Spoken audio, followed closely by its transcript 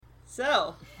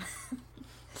So,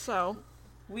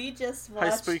 we just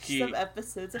watched some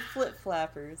episodes of Flip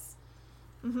Flappers.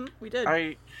 We did.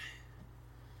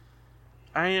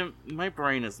 My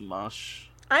brain is mush.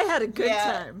 I had a good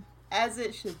time. As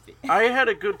it should be. I had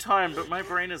a good time, but my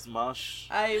brain is mush.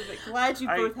 I'm glad you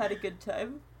both had a good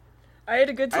time. I had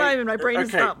a good time, and my brain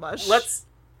is not mush. Let's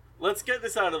get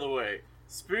this out of the way.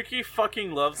 Spooky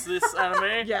fucking loves this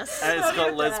anime. Yes. And it's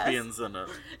got lesbians in it.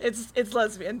 It's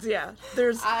lesbians, yeah.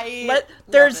 There's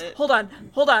it. Hold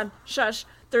on, shush.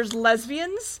 There's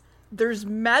lesbians, there's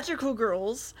magical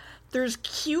girls, there's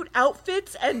cute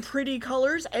outfits and pretty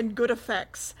colors and good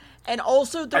effects. And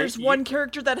also there's one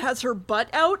character that has her butt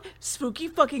out. Spooky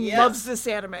fucking loves this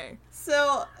anime.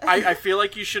 So I feel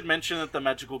like you should mention that the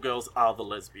magical girls are the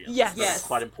lesbians. Yes. That's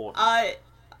quite important.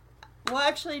 We'll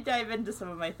actually dive into some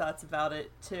of my thoughts about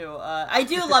it, too. I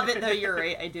do love it, though, you're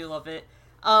right, I do love it.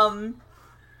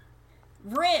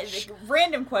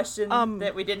 Random question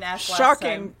that we didn't ask last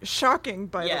time. Shocking,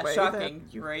 by the way. Yeah, shocking,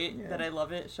 right? Yeah. That I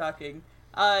love it, shocking.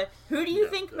 Who do you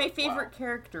think my favorite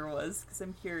character was? Because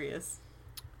I'm curious.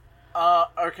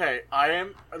 Okay, I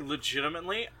am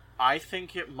legitimately, I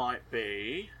think it might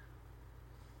be...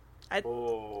 I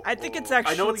think it's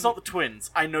actually... I know it's not the twins.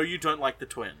 I know you don't like the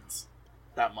twins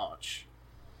that much.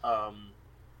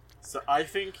 So I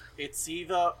think it's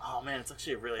either... Oh man, it's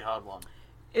actually a really hard one.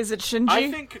 Is it Shinji? I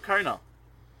think Kokona.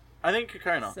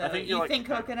 So I think you think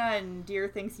Kokona and Deer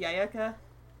thinks Yayaka?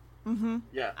 Mm-hmm.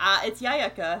 Yeah. It's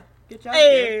Yayaka. Good job.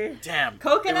 Hey! Damn.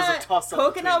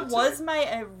 Kokona was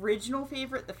my original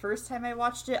favorite the first time I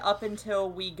watched it, up until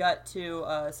we got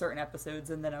to certain episodes,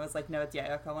 and then I was like, no, it's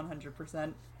Yayaka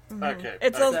 100%. Okay.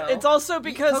 It's also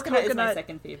because Coconut is my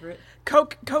second favorite.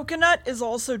 Coconut is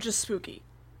also just spooky.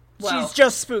 Well, she's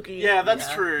just spooky. Yeah,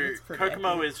 that's true.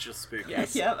 Kokomo is just spooky.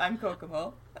 Yes. Yep, I'm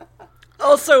Kokomo.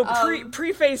 Also,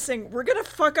 prefacing, we're gonna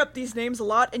fuck up these names a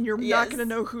lot, and you're not gonna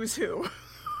know who's who.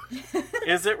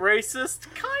 Is it racist?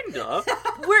 Kinda.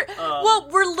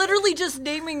 We're literally just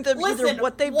naming them either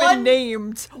what they've been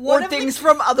named or things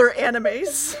from other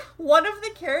animes. One of the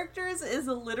characters is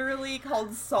literally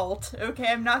called Salt. Okay,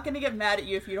 I'm not gonna get mad at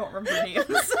you if you don't remember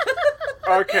names.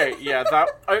 Okay, yeah,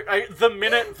 the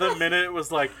minute it was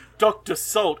like Dr.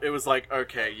 Salt, it was like,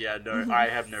 okay, yeah, no, I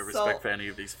have no respect for any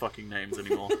of these fucking names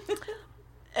anymore.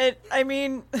 I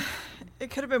mean, it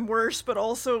could have been worse, but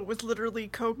also it was literally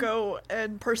cocoa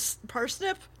and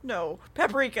parsnip? No,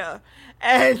 paprika.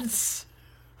 And,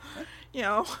 you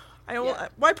know,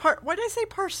 why did I say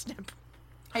parsnip?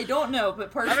 I don't know,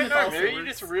 but parsnip I don't know, also maybe works. you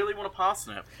just really want a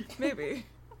parsnip. Maybe.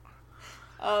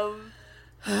 So,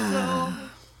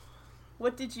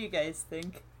 what did you guys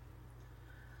think?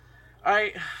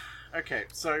 Okay,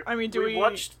 so I mean, we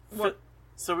watched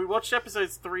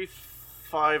episodes 3,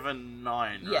 5, and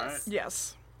 9, right?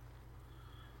 Yes.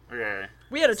 Okay.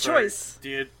 We had a choice.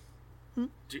 Do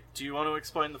you want to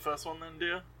explain the first one then,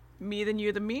 dear? Me, then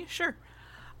you, then me? Sure.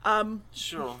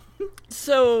 Sure.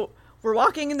 So, we're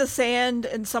walking in the sand,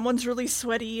 and someone's really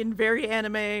sweaty and very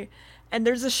anime, and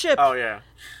there's a ship. Oh, yeah.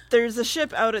 There's a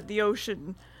ship out at the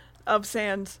ocean of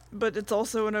sand, but it's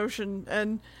also an ocean,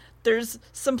 and there's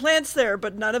some plants there,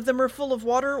 but none of them are full of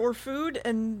water or food,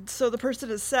 and so the person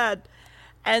is sad.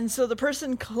 And so the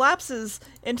person collapses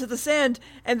into the sand,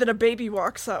 and then a baby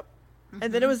walks up.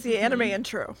 And then it was the anime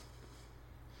intro.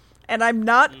 And I'm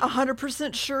not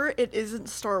 100% sure it isn't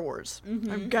Star Wars.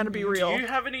 I'm gonna be real. Do you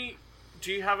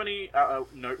have any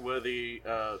noteworthy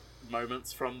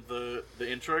moments from the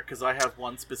intro? Because I have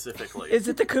one specifically. Is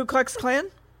it the Ku Klux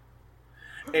Klan?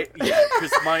 Yeah,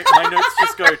 because my notes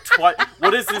just go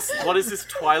What is this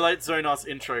Twilight Zone-ass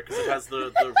intro? Because it has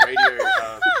the radio,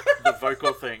 the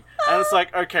vocal thing, and it's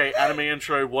like, okay, anime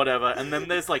intro, whatever. And then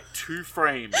there's like 2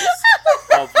 frames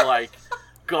of like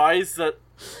guys that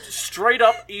straight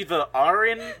up either are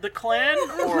in the clan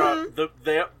or their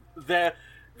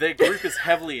group is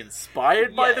heavily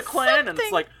inspired by the clan, and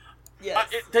it's like.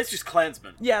 Yes. There's just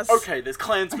Klansmen. Yes. Okay, there's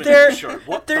Klansmen in the show.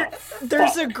 What the fuck?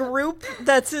 There's a group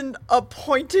that's in a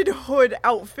pointed hood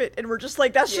outfit, and we're just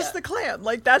like, that's just the clan.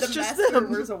 Like, that's the just master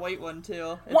them. wears a white one,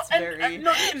 too. It's What? very...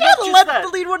 Not the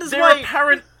lead one is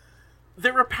white.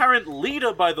 Their apparent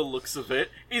leader, by the looks of it,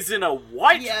 is in a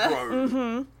white robe.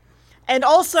 Mm-hmm. And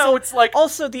also, so it's like,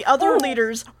 the other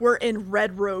leaders were in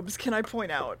red robes, can I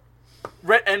point out?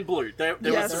 Red and blue. There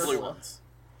were some blue ones.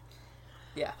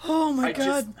 Yeah. Oh my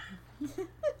god.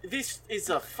 This is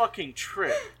a fucking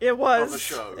trip. It was. Of a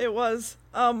show. It was.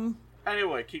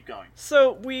 Anyway, keep going.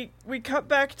 So we cut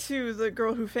back to the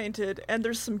girl who fainted, and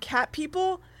there's some cat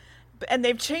people, and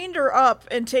they've chained her up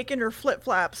and taken her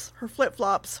flip-flops,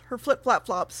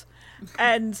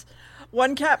 and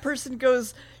one cat person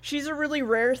goes, she's a really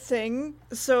rare thing,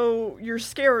 so you're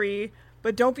scary,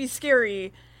 but don't be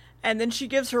scary. And then she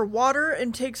gives her water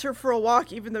and takes her for a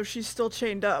walk, even though she's still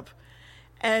chained up.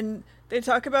 And they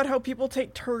talk about how people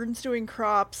take turns doing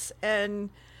crops, and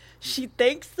she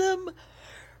thanks them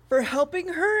for helping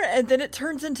her, and then it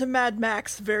turns into Mad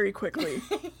Max very quickly.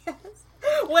 Yes.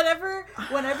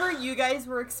 Whenever you guys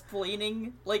were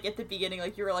explaining, like, at the beginning,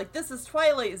 like, you were like, this is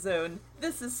Twilight Zone,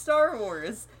 this is Star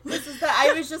Wars, this is that,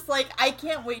 I was just like, I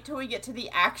can't wait till we get to the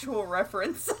actual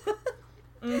reference.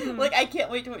 Mm-hmm. Like, I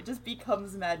can't wait till it just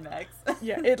becomes Mad Max.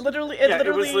 Yeah, it was literally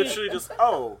just,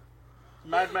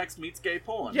 Mad Max meets gay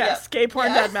porn. Yes, gay porn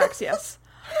Mad Max, yes.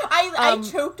 I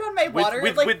choked on my water,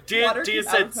 with water Dear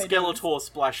said Skeletor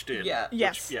splashed in. Yeah.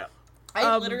 Yes. Which, yeah.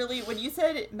 I literally, when you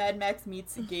said Mad Max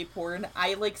meets gay porn,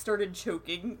 I, like, started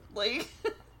choking, like,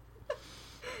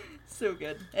 so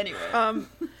good. Anyway.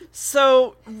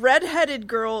 So, redheaded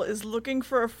girl is looking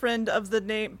for a friend by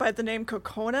the name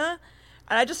Kokona,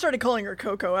 and I just started calling her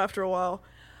Coco after a while.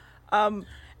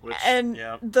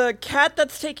 The cat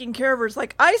that's taking care of her is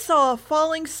like, I saw a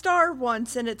falling star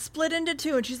once, and it split into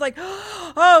two, and she's like,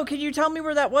 oh, can you tell me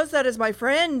where that was? That is my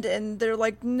friend. And they're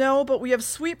like, no, but we have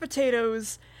sweet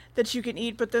potatoes that you can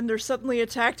eat, but then they're suddenly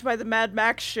attacked by the Mad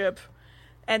Max ship,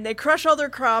 and they crush all their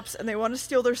crops, and they want to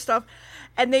steal their stuff,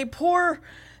 and they pour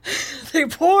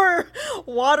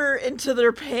water into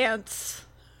their pants.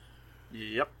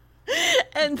 Yep.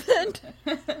 And then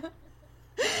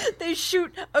they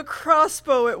shoot a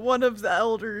crossbow at one of the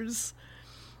elders,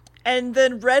 and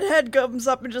then Redhead comes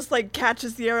up and just, like,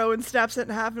 catches the arrow and snaps it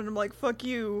in half, and I'm like, fuck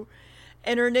you.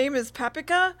 And her name is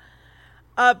Paprika,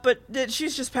 but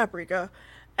she's just Paprika.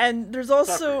 And there's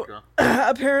also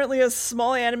apparently a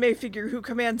small anime figure who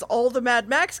commands all the Mad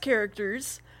Max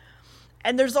characters.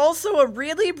 And there's also a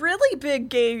really, really big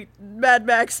gay Mad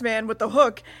Max man with a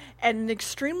hook and an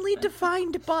extremely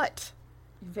defined butt.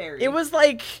 Very. It was,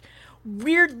 like,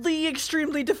 weirdly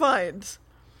extremely defined.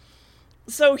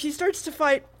 So he starts to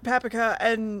fight Paprika,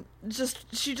 and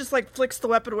she just, like, flicks the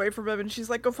weapon away from him, and she's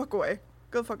like, go fuck away.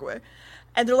 Go fuck away.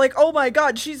 And they're like, oh my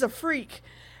god, she's a freak.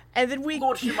 And then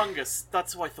Lord Humongous,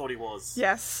 that's who I thought he was.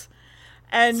 Yes.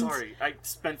 And sorry, I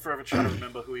spent forever trying to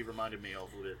remember who he reminded me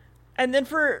of with it. And then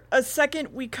for a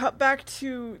second, we cut back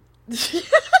to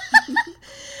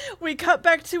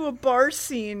a bar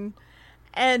scene,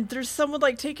 and there's someone,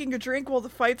 like, taking a drink while the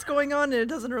fight's going on, and it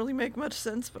doesn't really make much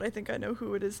sense, but I think I know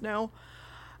who it is now.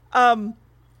 And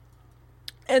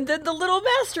then the little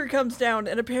master comes down,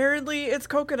 and apparently it's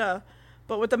Coconut,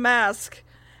 but with a mask.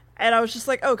 And I was just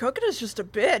like, oh, Coconut's just a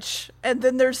bitch. And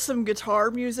then there's some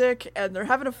guitar music, and they're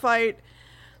having a fight.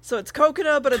 So it's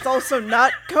Coconut, but it's also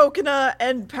not Coconut,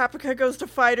 and Paprika goes to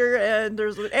fight her, and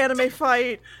there's an anime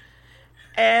fight.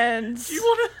 And Do you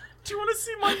want to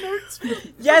see my notes?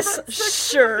 Yes,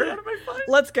 sure.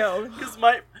 Let's go. Because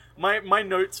my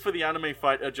notes for the anime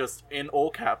fight are just in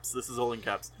all caps. This is all in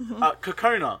caps.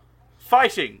 Kokona,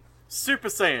 fighting, Super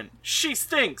Saiyan, she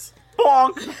stinks,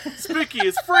 bonk, Spooky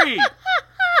is free.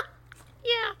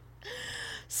 Yeah.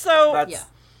 So,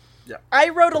 yeah. I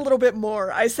wrote a little bit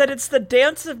more. I said it's the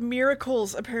Dance of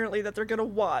Miracles, apparently, that they're going to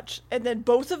watch. And then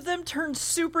both of them turn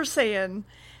Super Saiyan,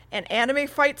 and anime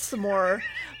fights some more.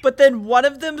 But then one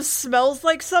of them smells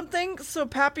like something, so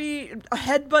Pappy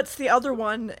headbutts the other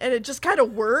one, and it just kind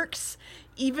of works,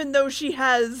 even though she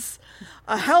has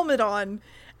a helmet on.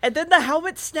 And then the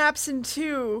helmet snaps in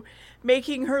two,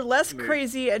 making her less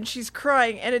crazy, and she's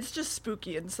crying, and it's just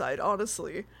spooky inside,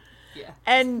 honestly. Yeah.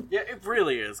 And yeah, it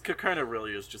really is. Kokona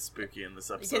really is just spooky in this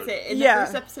episode. Because in the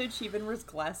first episode, she even wears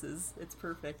glasses. It's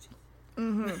perfect.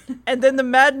 Mm-hmm. And then the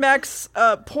Mad Max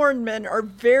porn men are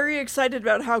very excited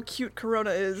about how cute Corona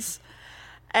is.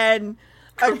 And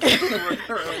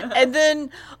and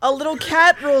then a little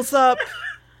cat rolls up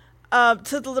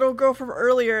to the little girl from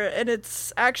earlier, and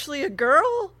it's actually a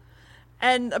girl.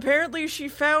 And apparently she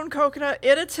found Coconut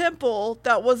in a temple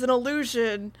that was an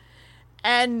illusion,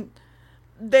 and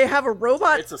they have a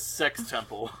robot. It's a sex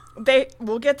temple.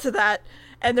 We'll get to that.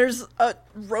 And there's a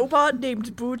robot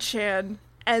named Boo-chan,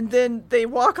 and then they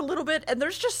walk a little bit, and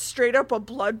there's just straight up a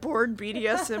bloodborne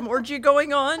BDSM orgy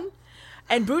going on.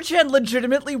 And Boo-chan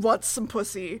legitimately wants some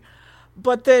pussy,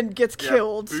 but then gets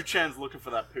killed. Boo-chan's looking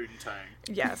for that poontang.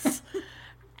 Yes.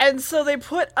 And so they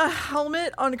put a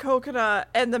helmet on Coconut,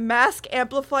 and the mask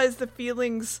amplifies the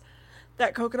feelings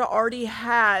that Coconut already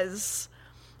has,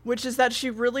 which is that she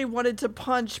really wanted to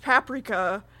punch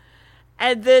Paprika.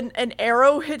 And then an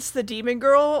arrow hits the demon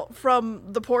girl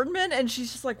from the pornman, and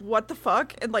she's just like, what the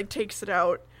fuck? And, like, takes it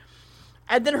out.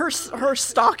 And then her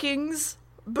stockings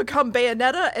become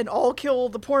Bayonetta and all kill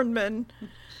the pornman.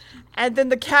 And then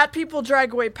the cat people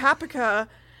drag away Paprika,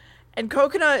 and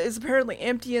Coconut is apparently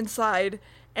empty inside,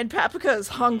 and Paprika is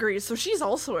hungry, so she's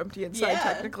also empty inside,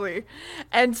 technically.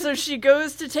 And so she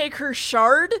goes to take her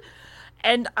shard,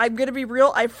 and I'm gonna be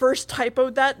real, I first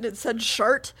typoed that, and it said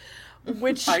shart,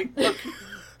 which...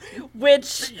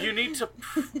 which... You need to...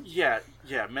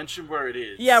 mention where it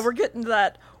is. Yeah, we're getting to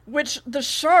that. Which, the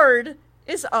shard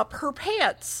is up her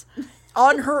pants.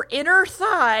 On her inner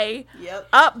thigh,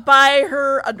 up by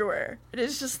her underwear. It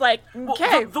is just like,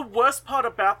 okay. Well, the worst part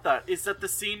about that is that the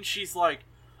scene she's like,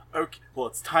 okay, well,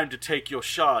 it's time to take your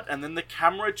shard. And then the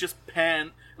camera just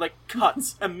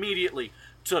cuts immediately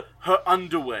to her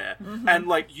underwear. Mm-hmm. And,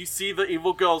 like, you see the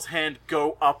evil girl's hand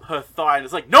go up her thigh. And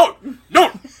it's like, no!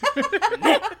 No!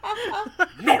 No!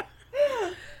 No!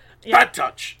 Bad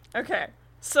touch! Okay.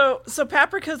 So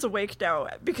Paprika's awake now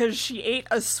because she ate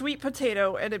a sweet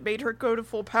potato and it made her go to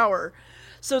full power.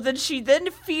 So then she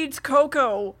feeds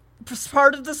Coco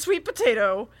part of the sweet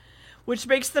potato, which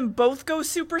makes them both go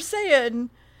Super Saiyan,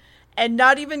 and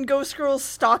not even Ghost Girl's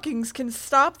stockings can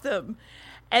stop them.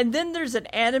 And then there's an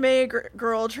anime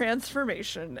girl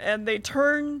transformation, and they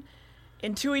turn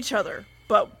into each other,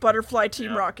 but Butterfly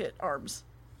Team Rocket arms.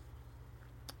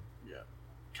 Yeah.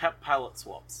 Palette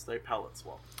swaps. They palette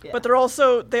swap. Yeah. But they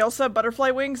also have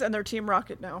butterfly wings, and they're Team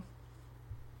Rocket now.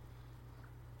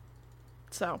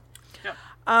 So,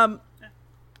 Shadow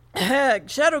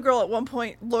Girl at one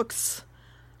point looks...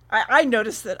 I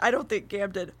noticed it. I don't think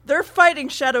Gam did. They're fighting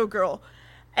Shadow Girl,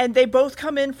 and they both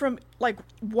come in from, like,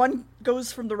 one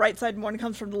goes from the right side and one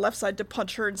comes from the left side to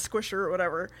punch her and squish her or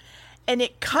whatever. And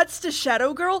it cuts to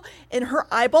Shadow Girl, and her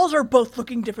eyeballs are both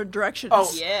looking different directions. Oh,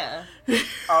 yeah.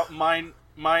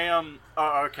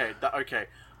 Okay.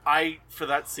 For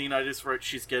that scene, I just wrote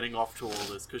she's getting off to all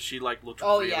this, because she, like, looked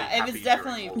really happy. It was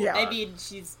definitely, I mean,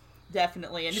 she's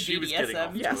definitely into she BDSM. Was getting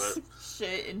off to it.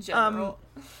 Shit in general.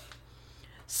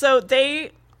 So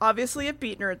they obviously have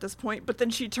beaten her at this point, but then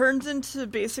she turns into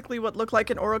basically what looked like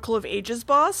an Oracle of Ages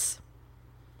boss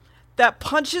that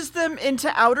punches them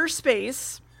into outer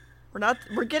space.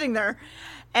 We're getting there.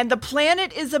 And the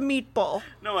planet is a meatball.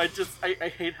 No, I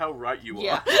hate how right you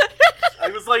are. I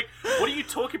was like, what are you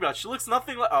talking about? She looks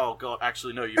nothing like... Oh, God,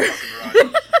 actually, no, you're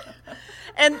fucking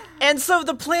right. And so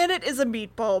the planet is a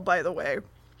meatball, by the way.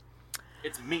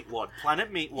 It's Meatwad.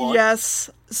 Planet Meatwad. Yes.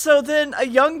 So then a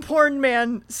young porn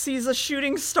man sees a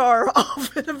shooting star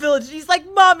off in a village. He's like,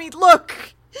 Mommy,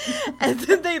 look! And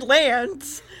then they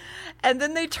land. And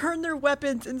then they turn their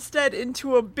weapons instead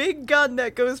into a big gun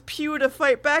that goes pew to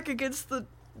fight back against the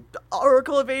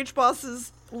Oracle of Age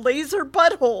boss's laser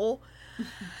butthole.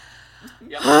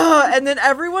 Yep. And then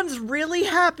everyone's really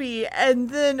happy, and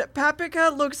then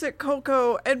Paprika looks at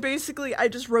Coco, and basically I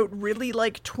just wrote really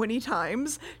like 20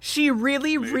 times. She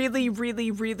really,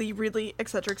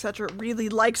 etc., really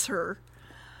likes her.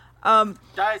 Okay,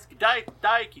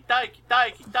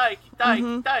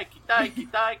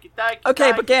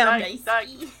 but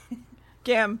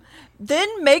Gam.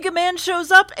 Then Mega Man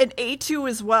shows up, and A2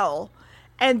 as well.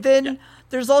 And then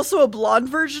there's also a blonde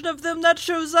version of them that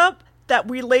shows up that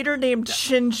we later named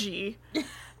Shinji.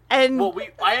 And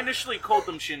I initially called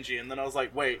them Shinji, and then I was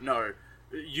like, wait, no.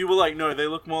 You were like, no, they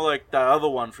look more like that other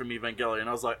one from Evangelion.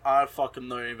 I was like, I fucking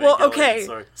know Evangelion. Well, okay,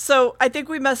 so I think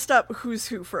we messed up who's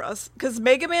who for us. Because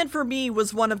Mega Man for me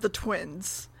was one of the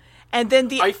twins. And then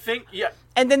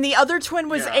and then the other twin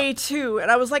was A2,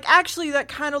 and I was like, actually, that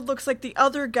kind of looks like the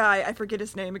other guy, I forget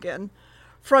his name again,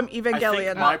 from Evangelion. I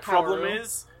think my problem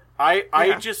is,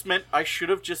 I should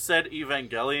have just said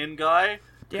Evangelion guy,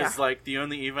 because, like, the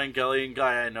only Evangelion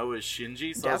guy I know is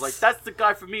Shinji, so I was like, that's the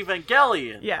guy from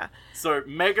Evangelion! Yeah. So,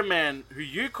 Mega Man, who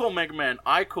you call Mega Man,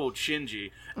 I called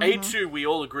Shinji. Mm-hmm. A2, we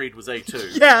all agreed was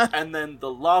A2. Yeah. And then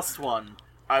the last one,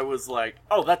 I was like,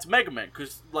 oh, that's Mega Man,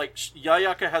 because, like,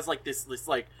 Yayaka has, like, this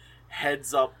like,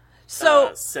 heads-up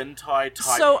Sentai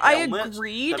type helmet I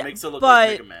agreed, that makes it look but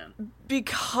like Mega Man.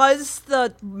 Because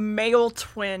the male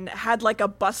twin had like a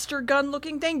buster gun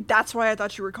looking thing, that's why I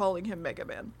thought you were calling him Mega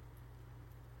Man.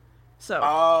 So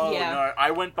no,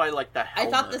 I went by like the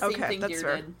helmet. I thought the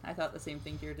same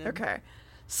thing Gear did. Okay.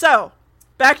 So,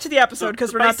 back to the episode,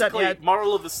 because we're not done yet.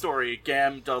 Moral of the story,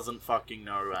 Gam doesn't fucking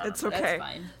know anime. It's okay. That's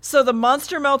fine. So the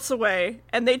monster melts away,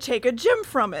 and they take a gem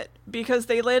from it, because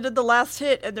they landed the last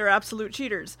hit, and they're absolute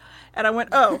cheaters. And I went,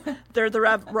 oh, they're the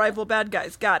rival bad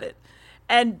guys, got it.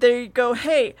 And they go,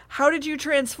 hey, how did you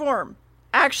transform?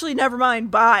 Actually, never mind,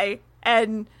 bye.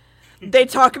 And they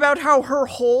talk about how her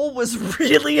hole was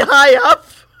really high up.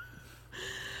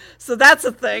 So that's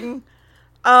a thing.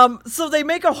 So they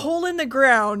make a hole in the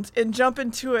ground and jump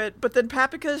into it, but then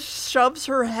Paprika shoves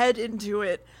her head into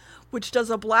it, which does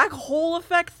a black hole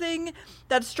effect thing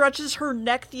that stretches her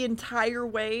neck the entire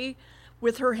way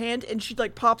with her hand, and she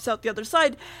like pops out the other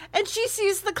side, and she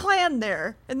sees the clan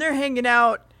there, and they're hanging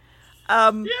out.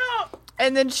 And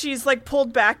then she's like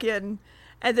pulled back in,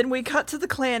 and then we cut to the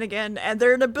clan again, and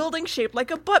they're in a building shaped like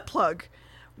a butt plug,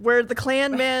 where the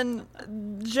clan man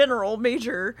general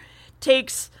major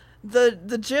takes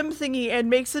the gym thingy and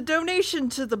makes a donation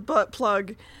to the butt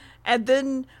plug, and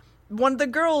then one of the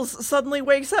girls suddenly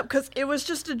wakes up because it was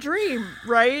just a dream,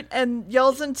 right? And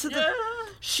yells into the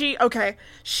she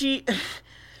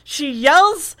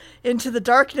yells into the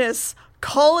darkness,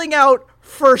 calling out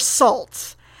for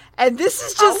Salt. And this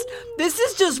is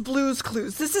just Blue's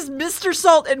Clues. This is Mr.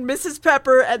 Salt and Mrs.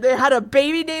 Pepper, and they had a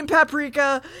baby named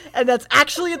Paprika, and that's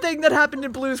actually a thing that happened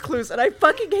in Blue's Clues, and I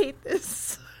fucking hate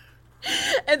this.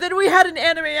 And then we had an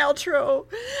anime outro,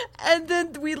 and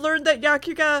then we learned that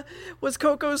Yakuga was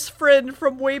Coco's friend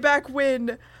from way back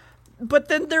when, but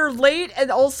then they're late and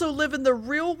also live in the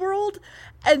real world,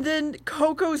 and then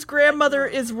Coco's grandmother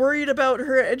is worried about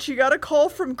her, and she got a call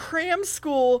from cram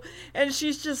school, and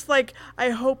she's just like,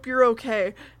 I hope you're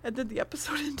okay. And then the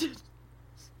episode ended.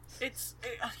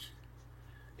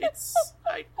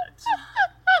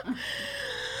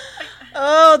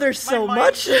 Oh, there's so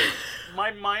much.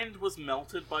 My mind was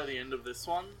melted by the end of this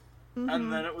one,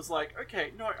 and then it was like,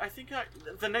 okay, no,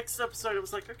 the next episode it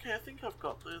was like, okay, I think I've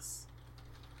got this.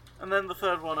 And then the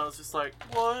third one I was just like,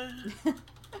 what?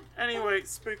 Anyway,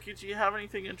 Spooky, do you have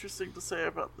anything interesting to say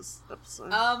about this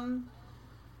episode?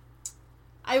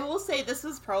 I will say this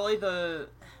was probably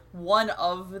one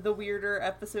of the weirder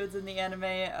episodes in the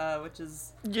anime, which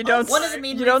is one of the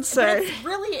main you don't say.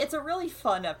 It's a really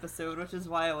fun episode, which is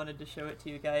why I wanted to show it to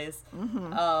you guys.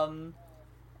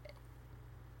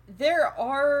 There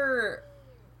are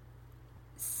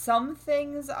some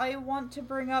things I want to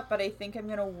bring up, but I think I'm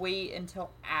gonna wait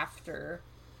until after,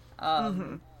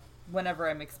 whenever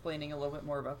I'm explaining a little bit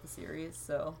more about the series.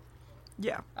 So,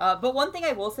 yeah. But one thing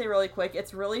I will say really quick,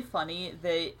 it's really funny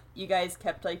that you guys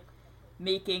kept like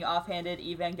making offhanded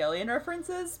Evangelion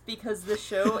references, because the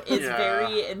show is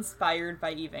very inspired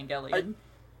by Evangelion.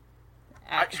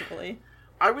 Actually,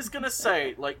 I was gonna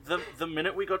say, like, the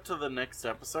minute we got to the next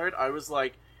episode, I was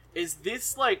like, is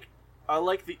this like, are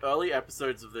like the early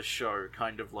episodes of this show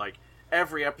kind of like,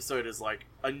 every episode is like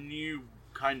a new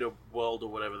kind of world or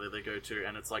whatever that they go to,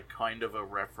 and it's like kind of a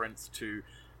reference to,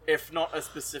 if not a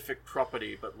specific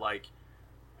property, but like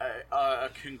a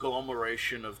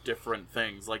conglomeration of different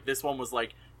things. Like this one was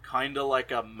like kind of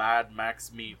like a Mad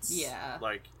Max meets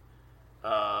like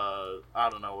I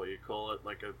don't know what you call it,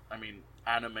 like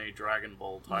anime Dragon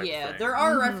Ball type thing. There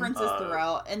are references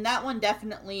throughout, and that one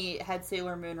definitely had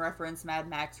Sailor Moon reference, Mad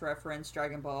Max reference,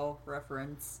 Dragon Ball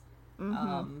reference, so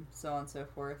on and so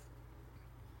forth.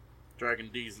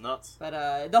 Dragon D's nuts.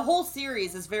 But the whole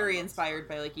series is very inspired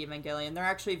by like Evangelion. They're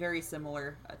actually very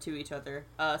similar to each other.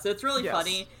 So it's really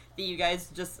funny that you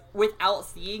guys just, without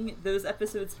seeing those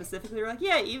episodes specifically, were like,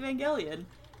 yeah, Evangelion.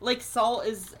 Like Salt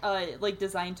is like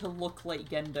designed to look like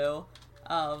Gendo.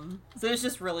 So it's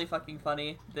just really fucking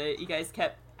funny that you guys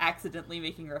kept accidentally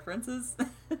making references.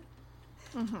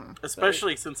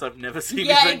 Especially since I've never seen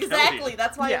Evangelion. Exactly.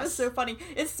 That's why it was so funny.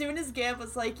 As soon as Gab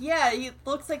was like, yeah, he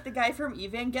looks like the guy from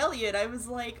Evangelion, I was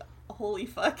like, holy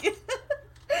fuck.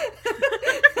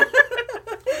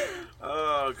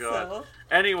 Oh, God. So.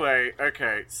 Anyway,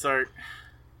 okay, so...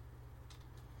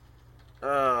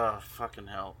 fucking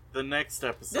hell. The next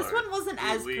episode... This one wasn't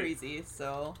as crazy,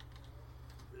 so...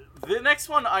 The next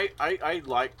one I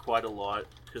like quite a lot,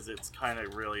 because it's kind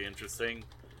of really interesting.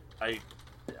 The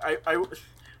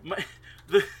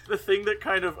thing that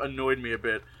kind of annoyed me a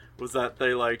bit was that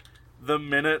they, like, the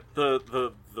minute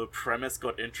the premise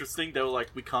got interesting, they were like,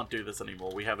 we can't do this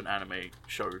anymore. We have an anime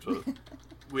show to...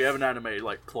 we have an anime,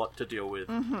 like, plot to deal with.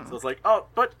 So I was like, oh,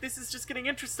 but this is just getting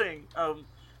interesting.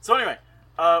 So anyway,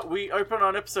 we open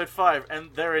on episode 5,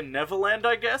 and they're in Neverland,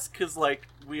 I guess, because, like,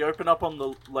 we open up on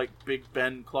the, like, Big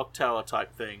Ben clock tower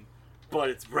type thing, but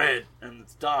it's red, and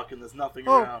it's dark, and there's nothing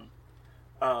around.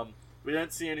 We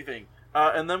don't see anything.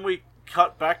 And then we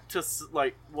cut back to,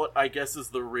 like, what I guess is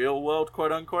the real world,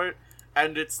 quote-unquote,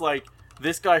 and it's, like,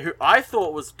 this guy who I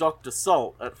thought was Dr.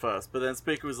 Salt at first, but then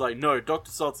Speaker was like, no, Dr.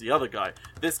 Salt's the other guy.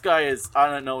 This guy is, I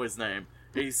don't know his name.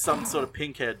 He's some sort of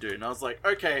pink-haired dude. And I was like,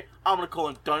 okay, I'm gonna call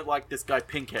him Don't Like This Guy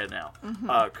Pink-Hair now.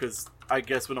 Because I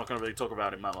guess we're not gonna really talk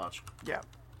about him that much. Yeah.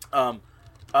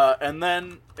 And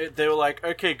then they were like,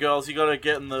 okay, girls, you gotta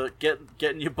get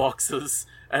in your boxes,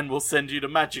 and we'll send you to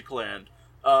Magic Land.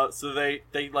 So they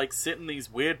like sit in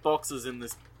these weird boxes in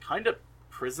this kind of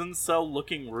prison cell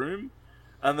looking room,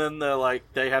 and then they're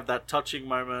like, they have that touching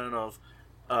moment of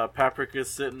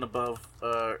Paprika's sitting above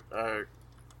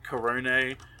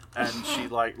Korone, and she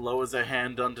like lowers her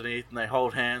hand underneath, and they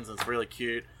hold hands, and it's really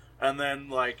cute. And then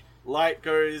like light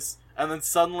goes, and then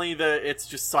suddenly it's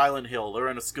just Silent Hill. They're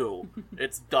in a school.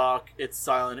 It's dark. It's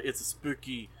silent. It's a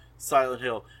spooky Silent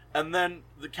Hill. And then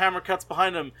the camera cuts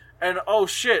behind them, and oh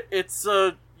shit, it's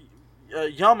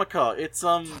Yamaka. It's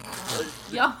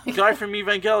the guy from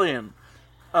Evangelion.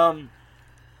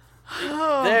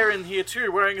 They're in here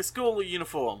too, wearing a school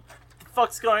uniform. What the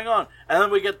fuck's going on? And then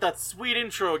we get that sweet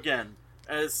intro again,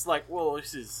 and it's like, whoa,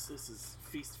 this is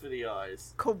feast for the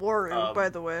eyes. Kaworu, by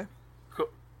the way.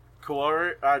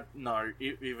 Kaworu? No,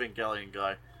 Evangelion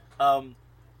guy.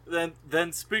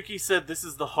 Then Spooky said this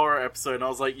is the horror episode, and I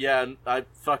was like, yeah,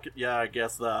 I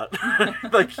guess that.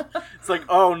 Like, it's like,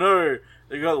 oh no,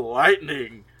 they got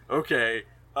lightning. Okay.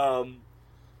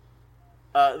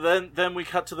 Then we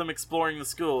cut to them exploring the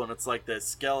school, and it's like there's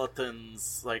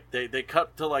skeletons. Like they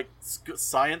cut to like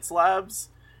science labs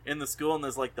in the school, and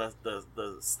there's like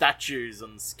the statues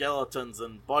and skeletons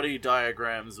and body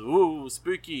diagrams. Ooh,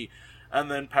 spooky. And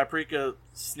then Paprika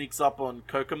sneaks up on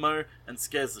Kokomo and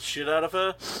scares the shit out of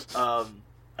her.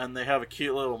 And they have a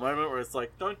cute little moment where it's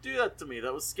like, don't do that to me,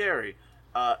 that was scary.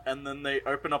 And then they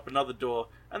open up another door,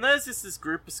 and there's just this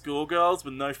group of schoolgirls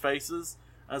with no faces.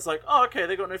 And it's like, oh, okay,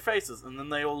 they got no faces. And then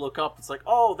they all look up, it's like,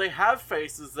 oh, they have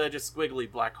faces, they're just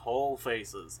squiggly black hole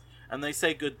faces. And they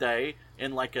say good day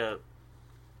in like a...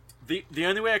 The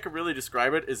only way I could really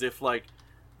describe it is if like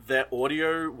their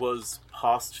audio was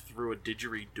passed through a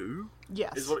didgeridoo.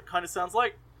 Yes. Is what it kind of sounds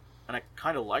like. And I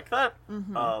kind of like that.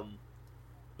 Mm-hmm.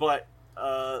 But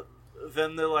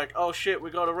then they're like, oh shit,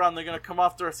 we gotta run. They're gonna come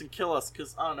after us and kill us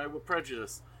because, I don't know, we're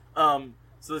prejudiced. So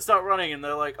they start running and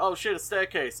they're like, oh shit, a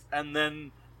staircase. And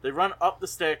then they run up the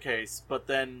staircase, but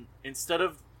then instead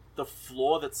of the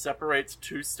floor that separates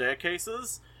two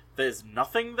staircases, there's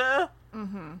nothing there.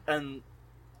 Mm-hmm. And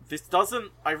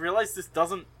I realize this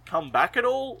doesn't come back at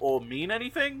all or mean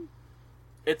anything.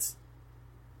 It's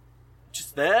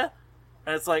just there.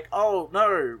 And it's like, oh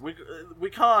no, we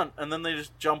can't. And then they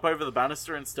just jump over the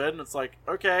banister instead, and it's like,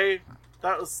 okay,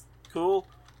 that was cool.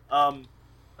 And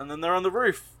then they're on the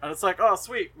roof, and it's like, oh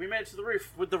sweet, we made it to the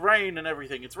roof with the rain and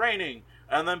everything. It's raining.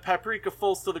 And then Paprika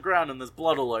falls to the ground, and there's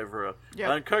blood all over her. Yep.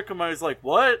 And Kokomo's like,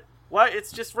 what? Why?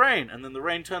 It's just rain. And then the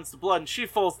rain turns to blood, and she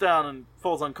falls down and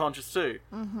falls unconscious too.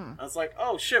 Mm-hmm. And it's like,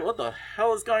 oh shit, what the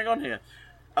hell is going on here?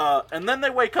 And then they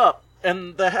wake up,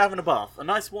 and they're having a bath, a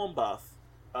nice warm bath.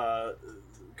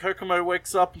 Kokomo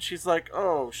wakes up, and she's like,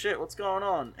 oh shit, what's going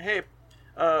on? Hey,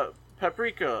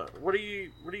 Paprika, what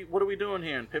are we doing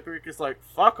here? And Paprika's like,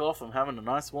 fuck off, I'm having a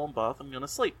nice warm bath, I'm gonna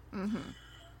sleep. Mm-hmm.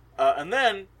 And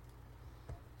then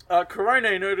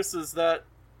Korone notices that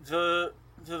the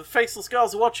faceless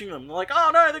girls are watching them. They're like,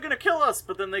 oh no, they're gonna kill us.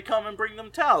 But then they come and bring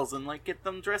them towels and like get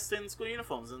them dressed in school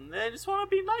uniforms, and they just want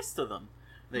to be nice to them.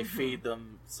 They feed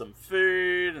them some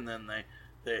food, and then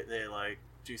they like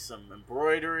do some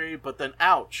embroidery. But then,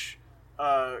 ouch,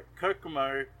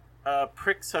 Kokomo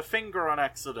pricks her finger on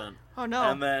accident. Oh no!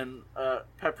 And then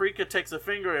Paprika takes her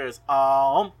finger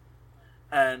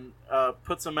and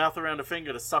puts her mouth around her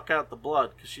finger to suck out the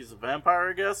blood because she's a vampire,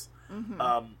 I guess.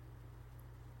 Mm-hmm.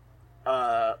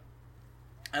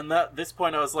 And at this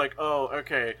point I was like, oh,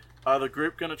 okay, are the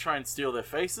group gonna try and steal their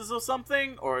faces or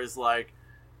something? Or is, like,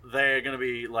 they're gonna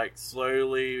be, like,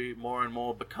 slowly more and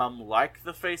more become like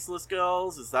the faceless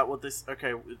girls? Is that what this...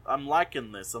 Okay, I'm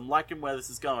liking this. I'm liking where this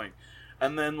is going.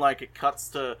 And then, like, it cuts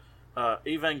to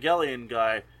Evangelion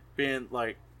guy being,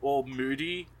 like, all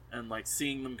moody and, like,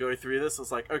 seeing them go through this. I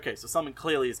was like, okay, so something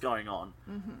clearly is going on.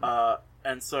 Mm-hmm.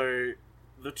 And so...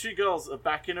 The two girls are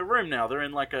back in a room now. They're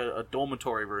in like a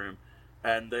dormitory room.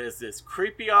 And there's this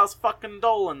creepy ass fucking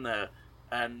doll in there.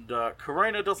 And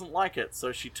Corona doesn't like it,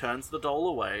 so she turns the doll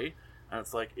away. And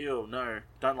it's like, ew, no,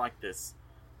 don't like this.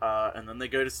 And then they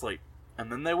go to sleep.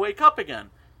 And then they wake up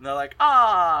again. And they're like,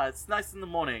 it's nice in the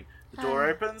morning. The door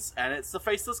opens, and it's the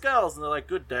faceless girls. And they're like,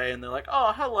 good day. And they're like,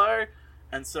 oh, hello.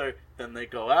 And so then they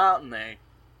go out and they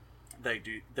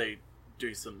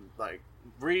do some, like,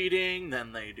 reading,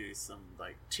 then they do some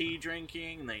like tea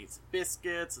drinking, and they eat some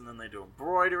biscuits, and then they do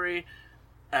embroidery,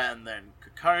 and then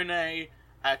Kokone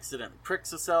accidentally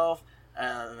pricks herself,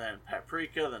 and then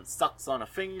Paprika then sucks on a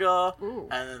finger. Ooh.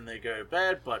 And then they go to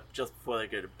bed, but just before they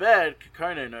go to bed,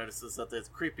 Kokone notices that there's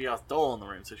a creepy ass doll in the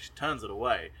room, so she turns it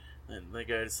away, and they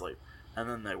go to sleep, and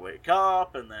then they wake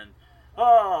up, and then,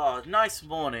 oh, nice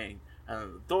morning.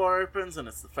 And the door opens, and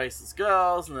it's the faceless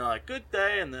girls, and they're like, good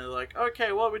day, and they're like,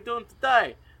 okay, what are we doing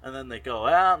today? And then they go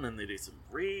out, and then they do some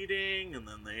reading, and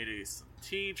then they do some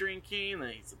tea drinking, and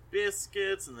they eat some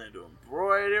biscuits, and they do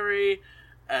embroidery,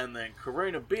 and then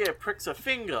Corona Beer pricks her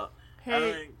finger. Hey. And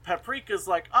then Paprika's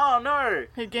like, oh no!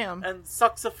 Hey, Gam. And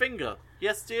sucks her finger.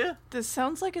 Yes, dear? This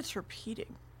sounds like it's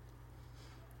repeating.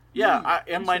 Yeah,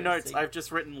 in my notes, interesting. I've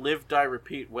just written live, die,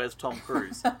 repeat, where's Tom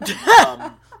Cruise?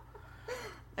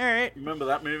 Alright. Remember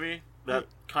that movie? That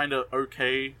kind of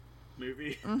okay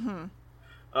movie?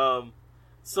 Mm-hmm.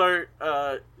 So,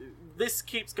 this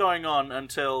keeps going on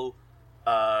until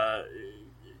Yayaka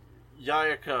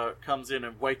comes in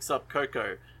and wakes up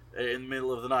Coco in the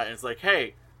middle of the night and is like,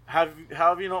 hey, how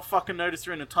have you not fucking noticed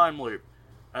you're in a time loop?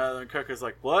 And then Coco's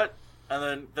like, what? And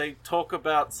then they talk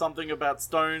about something about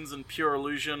stones and pure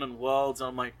illusion and worlds, and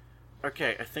I'm like,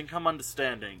 okay, I think I'm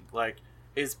understanding. Like,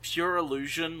 is pure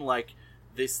illusion like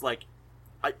this, like,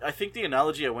 I think the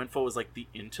analogy I went for was like the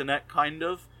internet, kind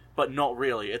of, but not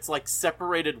really. It's like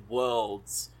separated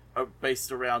worlds are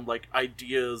based around like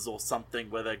ideas or something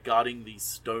where they're guarding these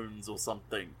stones or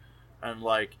something. And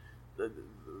like,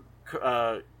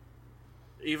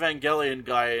 Evangelion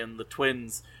guy and the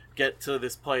twins get to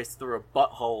this place through a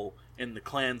butthole in the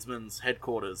Klansman's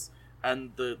headquarters,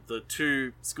 and the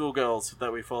two schoolgirls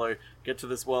that we follow get to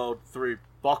this world through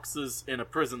boxes in a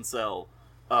prison cell.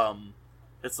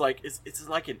 It's like it's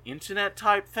like an internet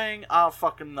type thing. I don't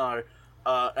fucking know.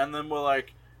 And then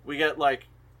we get like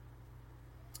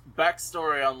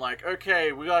backstory on like,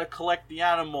 okay, we gotta collect the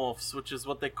Animorphs, which is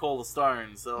what they call the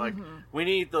stones. They're like, we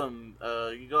need them.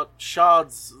 You got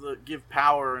shards that give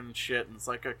power and shit, and it's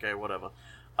like, okay, whatever.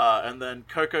 And then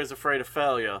Coco's afraid of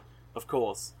failure, of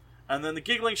course. And then the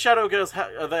giggling shadow girls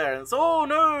are there, and it's, oh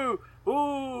no,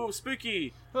 ooh,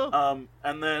 spooky. Oh.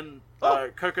 And then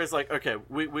Coco's like, okay,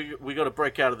 we got to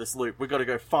break out of this loop. We got to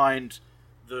go find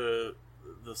the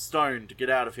stone to get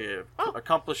out of here,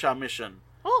 accomplish our mission.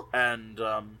 And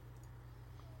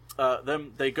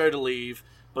then they go to leave,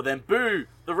 but then boo,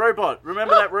 the robot.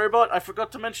 Remember that robot? I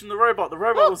forgot to mention the robot. The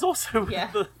robot was also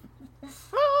with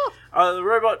the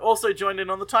robot also joined in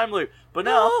on the time loop, but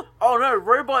now, oh no,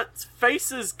 robot's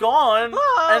face is gone,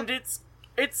 and it's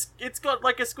got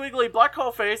like a squiggly black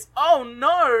hole face. Oh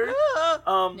no!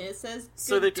 It says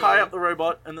so they tie up the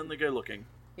robot and then they go looking.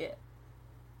 Yeah.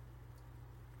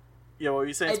 Yeah, what were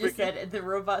you saying, I Spooky? just said the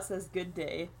robot says good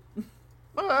day.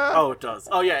 Oh, it does.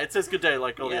 Oh yeah, it says good day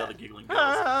like all the other giggling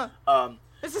girls.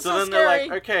 This is So so then scary. they're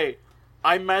like, okay,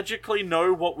 I magically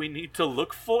know what we need to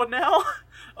look for now.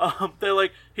 They're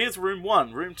like, here's room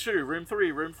 1, room 2, room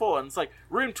 3, room 4, and it's like,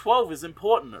 room 12 is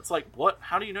important. It's like, what?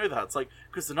 How do you know that? It's like,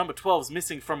 because the number 12 is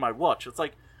missing from my watch. It's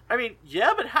like, I mean,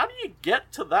 yeah, but how do you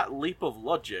get to that leap of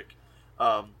logic?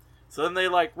 So then they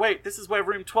like, wait, this is where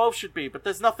room 12 should be, but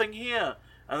there's nothing here.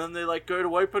 And then they like go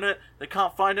to open it, they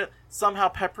can't find it. Somehow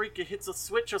Paprika hits a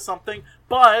switch or something,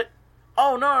 but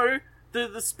oh no,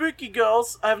 the spooky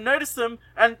girls, I've noticed them,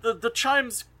 and the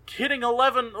chimes hitting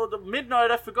 11 or the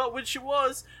midnight, I forgot which it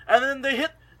was, and then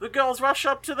the girls rush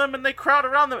up to them and they crowd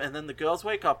around them, and then the girls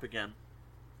wake up again.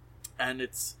 And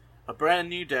it's a brand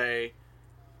new day,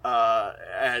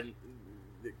 and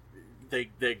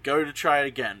they go to try it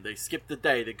again. They skip the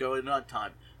day, they go at night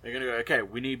time. They're gonna go, okay,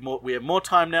 we have more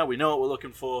time now, we know what we're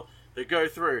looking for. They go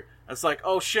through, and it's like,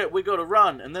 oh shit, we gotta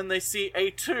run. And then they see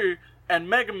A2 and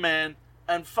Mega Man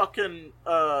and fucking,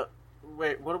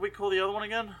 wait, what do we call the other one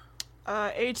again?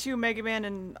 A2, Mega Man,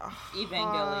 and...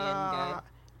 Evangelion guy.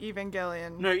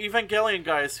 Evangelion. No, Evangelion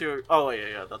guy is who... Oh,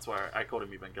 yeah, that's why I called him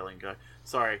Evangelion guy.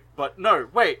 Sorry. But no,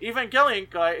 wait,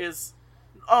 Evangelion guy is...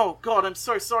 Oh, God, I'm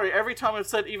so sorry. Every time I've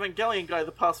said Evangelion guy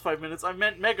the past 5 minutes, I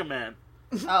meant Mega Man.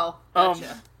 Oh,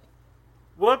 gotcha.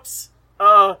 Whoops.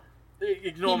 Ignore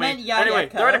He me. meant Yayaka. Anyway,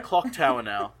 they're at a clock tower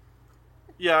now.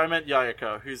 Yeah, I meant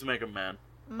Yayaka, who's Mega Man.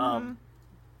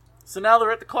 So now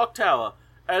they're at the clock tower,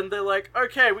 and they're like,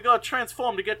 okay, we gotta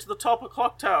transform to get to the top of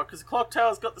clock tower, because the clock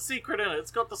tower's got the secret in it. It's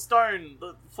got the stone,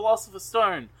 the Philosopher's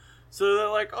Stone. So they're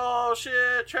like, oh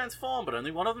shit, transform, but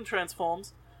only one of them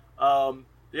transforms.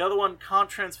 The other one can't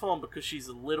transform because she's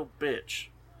a little bitch.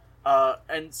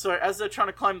 And so as they're trying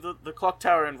to climb the clock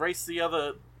tower and race the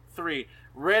other three,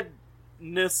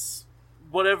 Redness,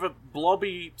 whatever,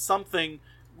 blobby something,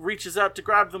 reaches out to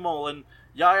grab them all, and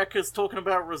Yayaka's talking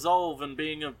about resolve and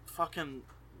being a fucking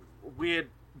weird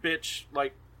bitch,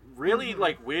 like, really,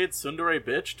 like, weird tsundere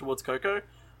bitch towards Coco.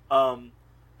 And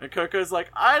Coco's like,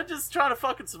 I'm just trying to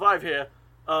fucking survive here.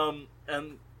 And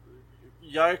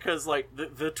Yayaka's like,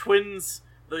 the twins,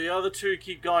 the other two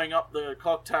keep going up the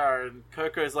clock tower, and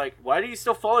Coco's like, why do you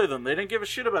still follow them? They didn't give a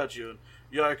shit about you. And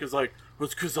Yayaka's like, well,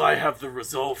 it's because I have the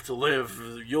resolve to live.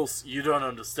 You don't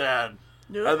understand.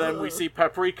 And then we see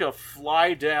Paprika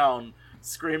fly down,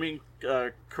 screaming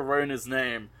Corona's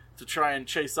name to try and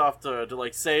chase after her, to,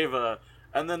 like, save her.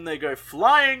 And then they go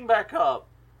flying back up.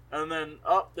 and then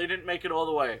they didn't make it all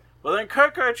the way. But then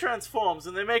Coco transforms,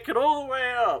 and they make it all the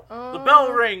way up. The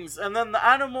bell rings, and then the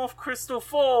Animorph crystal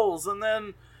falls, and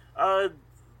then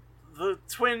the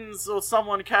twins or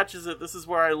someone catches it. This is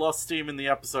where I lost steam in the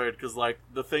episode, because, like,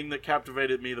 the thing that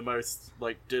captivated me the most,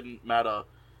 like, didn't matter.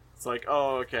 It's like,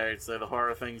 oh, okay, so the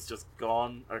horror thing's just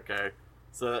gone? Okay.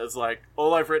 So it's like,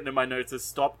 all I've written in my notes is,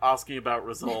 stop asking about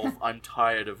Resolve. I'm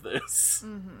tired of this.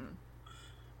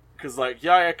 Because, like,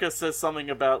 Yayaka says something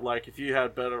about, like, if you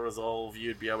had better Resolve,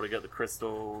 you'd be able to get the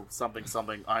crystal, something.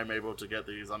 I'm able to get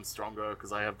these, I'm stronger,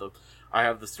 because I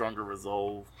have the stronger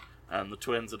Resolve. And the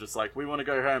twins are just like, we want to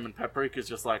go home, and Paprika's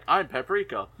just like, I'm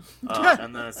Paprika.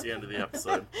 And then it's the end of the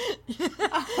episode.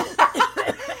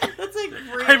 That's a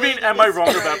great I mean, am I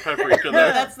wrong about Paprika No,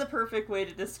 there? that's the perfect way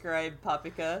to describe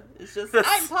Paprika. It's just,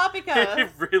 I'm Paprika! It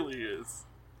really is.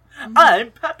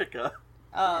 I'm Paprika!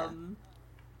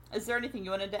 Is there anything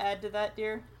you wanted to add to that,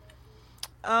 dear?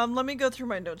 Let me go through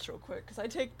my notes real quick, because I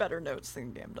take better notes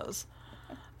than the game does.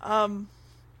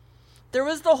 There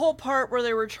was the whole part where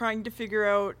they were trying to figure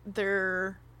out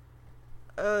their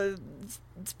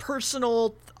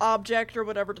personal object or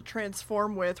whatever to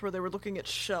transform with, where they were looking at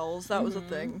shells. That was a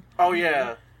thing. Oh,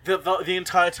 yeah. The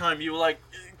entire time you were like,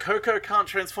 Coco can't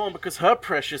transform because her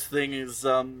precious thing is,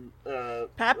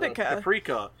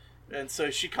 Paprika. And so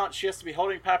she has to be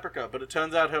holding Paprika, but it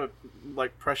turns out her,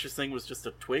 like, precious thing was just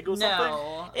a twig or something?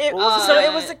 No. It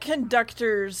was a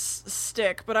conductor's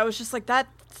stick, but I was just like,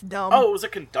 that's dumb. Oh, it was a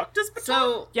conductor's baton?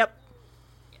 So, Yep.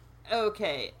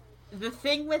 okay. The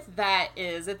thing with that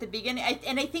is, at the beginning,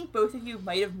 and I think both of you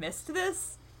might have missed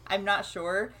this, I'm not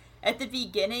sure. At the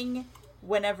beginning,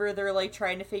 whenever they're, like,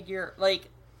 trying to figure, like,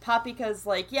 Paprika's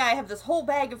like, yeah, I have this whole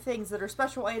bag of things that are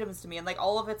special items to me, and, like,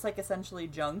 all of it's, like, essentially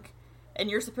junk. And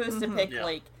you're supposed to pick,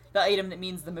 like, the item that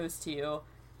means the most to you.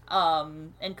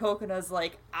 And Coconuts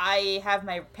like, I have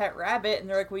my pet rabbit, and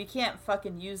they're like, well, you can't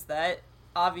fucking use that,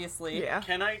 obviously. Yeah.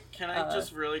 Can I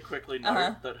just really quickly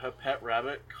note that her pet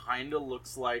rabbit kind of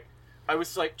looks like... I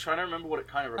was, like, trying to remember what it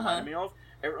kind of reminded me of.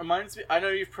 It reminds me... I know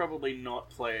you've probably not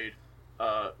played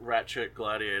Ratchet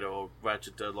Gladiator or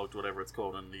Ratchet Deadlocked, whatever it's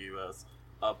called in the US.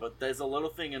 But there's a little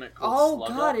thing in it called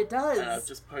Slugger. Oh, God, it does. And I've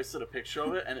just posted a picture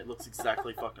of it, and it looks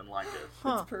exactly fucking like it.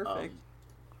 Huh. It's perfect.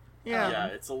 Yeah,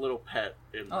 it's a little pet.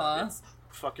 It's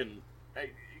fucking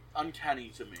uncanny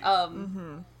to me.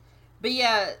 But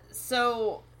yeah,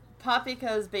 so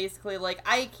Paprika is basically like,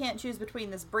 I can't choose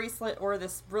between this bracelet or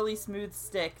this really smooth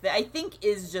stick that I think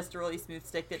is just a really smooth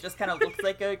stick that just kind of looks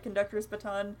like a conductor's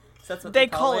baton. So that's what They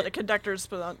call it a conductor's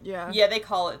baton, yeah. Yeah, they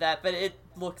call it that, but it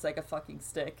looks like a fucking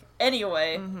stick.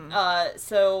 Anyway,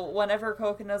 so whenever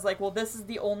Coconuts like, well, this is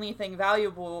the only thing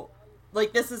valuable,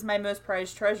 like, this is my most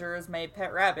prized treasure, is my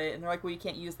pet rabbit, and they're like, well, you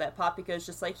can't use that. Paprika's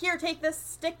just like, here, take this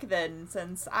stick then,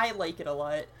 since I like it a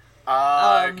lot.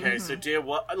 Okay, so dear,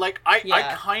 what, like,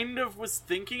 I kind of was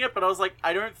thinking it, but I was like,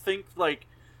 I don't think, like,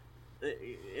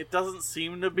 it doesn't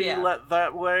seem to be let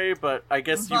that way, but I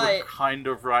guess you were kind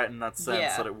of right in that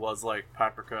sense, that it was like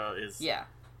Paprika is... Yeah.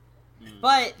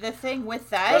 But the thing with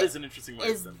that is an interesting way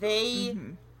is they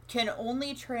can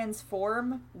only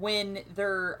transform when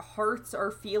their hearts are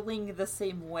feeling the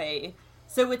same way.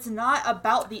 So it's not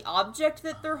about the object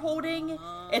that they're holding,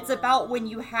 it's about when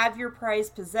you have your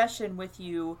prized possession with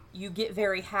you, you get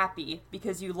very happy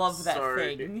because you love that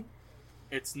thing.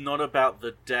 It's not about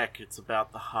the deck, it's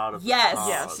about the heart of the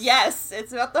cards. Yes,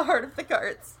 it's about the heart of the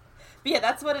cards. But yeah,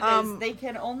 that's what it is. They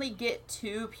can only get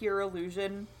to pure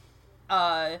illusion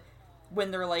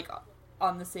when they're, like,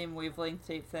 on the same wavelength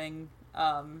type thing.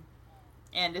 And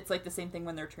it's, like, the same thing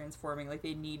when they're transforming. Like,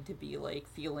 they need to be, like,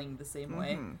 feeling the same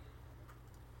way.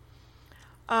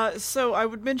 So I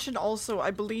would mention also,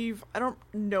 I believe, I don't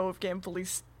know if Game fully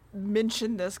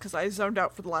mentioned this because I zoned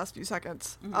out for the last few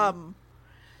seconds,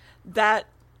 that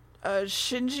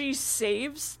Shinji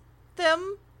saves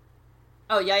them.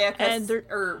 Oh,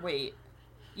 Yayaka wait.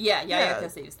 Yeah, Yayaka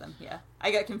saves them, yeah.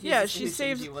 I got confused as to who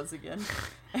Shinji was again.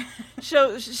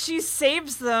 So she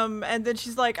saves them, and then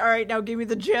she's like, alright, now give me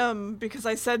the gem, because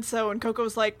I said so, and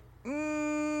Coco's like,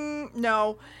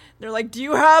 no. They're like, do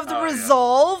you have the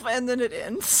resolve? Yeah. And then it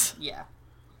ends. Yeah.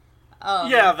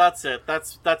 Yeah, that's it.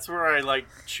 That's where I, like,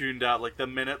 tuned out. Like, the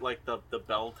minute, like, the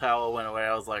bell tower went away,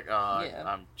 I was like,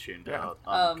 I'm tuned out.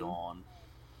 I'm gone.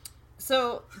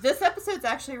 So, this episode's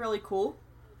actually really cool.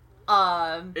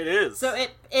 It is. So,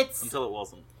 it's... Until it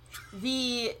wasn't.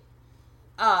 The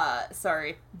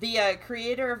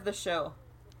creator of the show,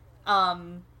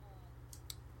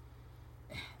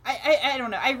 I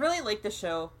don't know. I really like the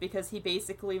show because he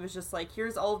basically was just like,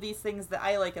 here's all these things that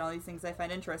I like and all these things I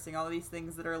find interesting, all these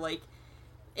things that are, like,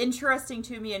 interesting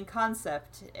to me in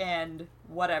concept and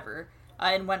whatever,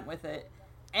 and went with it.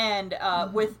 And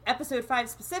with episode 5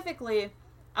 specifically,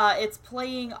 it's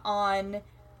playing on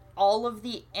all of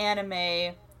the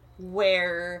anime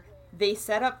where they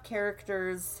set up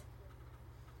characters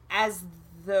as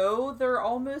though they're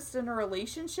almost in a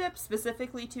relationship,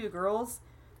 specifically two girls,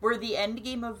 where the end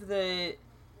game of the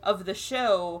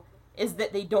show is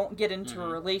that they don't get into a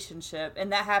relationship,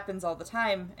 and that happens all the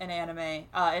time in anime,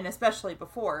 and especially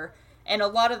before. And a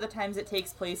lot of the times it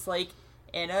takes place, like,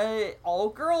 in a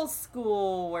all-girls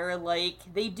school, where,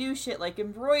 like, they do shit like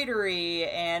embroidery,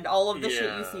 and all of the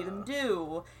shit you see them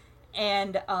do.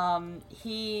 And,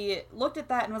 he looked at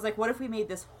that and was like, what if we made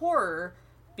this horror?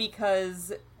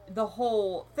 Because the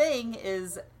whole thing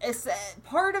is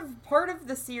part of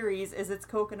the series is it's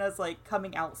Kokona's, like,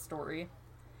 coming out story.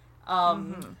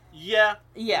 Yeah.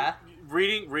 Yeah.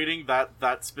 Reading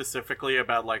that specifically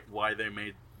about, like, why they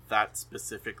made that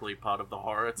specifically part of the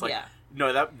horror, it's like,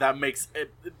 no, that makes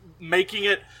it, making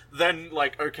it then,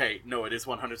 like, okay, no, it is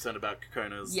 100% about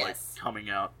Kokona's, like, coming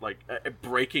out, like,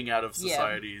 breaking out of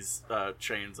society's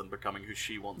chains and becoming who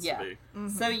she wants to be.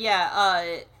 So,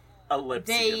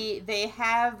 they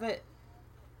have,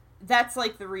 that's,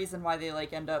 like, the reason why they,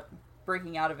 like, end up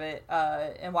breaking out of it,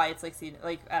 and why it's, like, seen,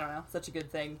 like, I don't know, such a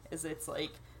good thing, is it's,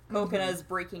 like, Kokona's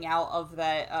breaking out of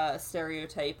that,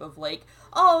 stereotype of, like,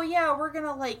 oh, yeah, we're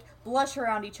gonna, like, blush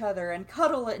around each other and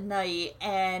cuddle at night,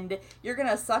 and you're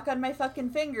gonna suck on my fucking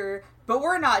finger, but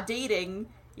we're not dating,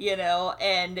 you know,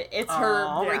 and it's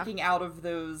her breaking out of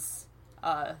those,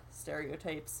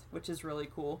 stereotypes, which is really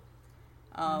cool.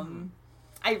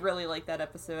 I really liked that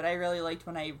episode. I really liked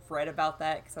when I read about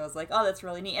that, because I was like, oh, that's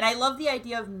really neat. And I love the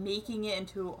idea of making it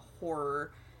into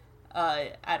horror.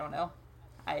 I don't know.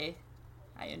 I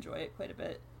enjoy it quite a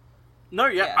bit. No,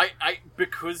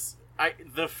 because I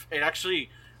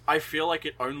feel like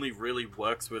it only really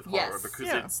works with horror,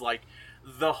 because it's like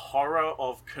the horror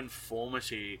of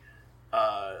conformity,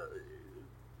 the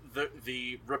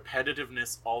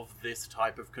repetitiveness of this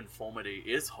type of conformity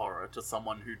is horror to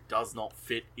someone who does not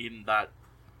fit in that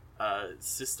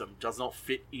system, does not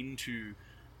fit into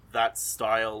that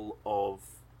style of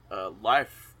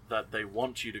life that they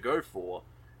want you to go for.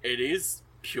 It is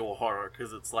pure horror,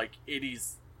 because it's like, it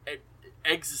is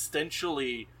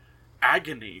existentially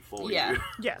agony for you.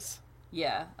 Yes.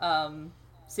 Yeah.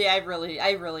 So yeah, I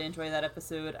really enjoy that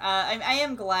episode. I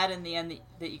am glad in the end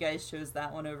that you guys chose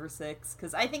that one over 6,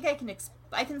 because I think I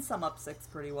can sum up 6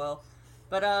 pretty well.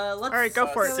 But let's. All right, go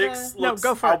for it. 6 No, looks,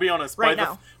 go for I'll it. be honest. Right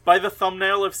now. By the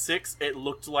thumbnail of 6, it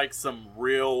looked like some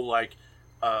real, like,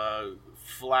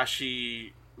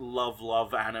 flashy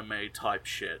love anime type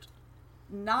shit.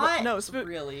 Not really.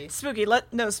 really. Spooky, let's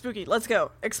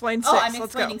go. Explain 6. Oh, I'm let's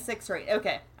explaining go. 6, right.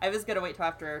 Okay. I was going to wait till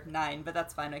after 9, but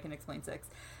that's fine. I can explain 6.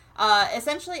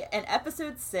 Essentially, in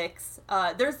episode 6,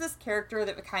 there's this character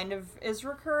that kind of is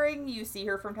recurring. You see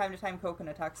her from time to time.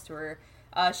 Kokona talks to her.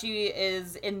 She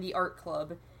is in the art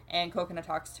club, and Kokona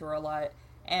talks to her a lot.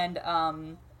 And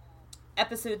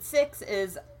episode 6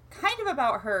 is kind of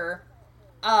about her.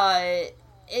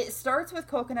 It starts with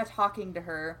Kokona talking to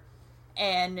her,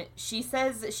 and she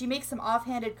makes some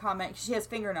offhanded comment. She has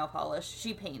fingernail polish.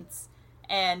 She paints.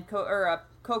 And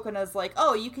Kokona's like,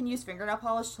 oh, you can use fingernail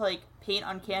polish to, like, paint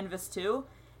on canvas too?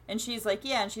 And she's like,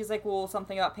 yeah. And she's like, well,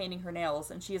 something about painting her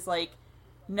nails. And she's like,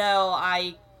 no,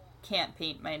 I can't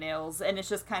paint my nails. And it's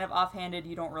just kind of offhanded.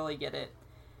 You don't really get it.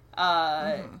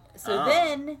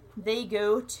 Then they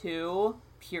go to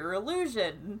Pure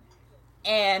Illusion.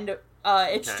 And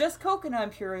it's just Kokona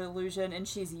and Pure Illusion, and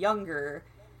she's younger.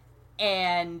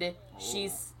 And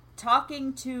she's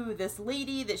talking to this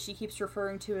lady that she keeps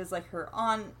referring to as, like, her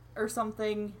aunt or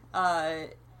something, and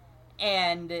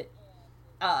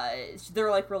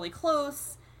they're, like, really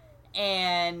close,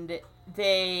 and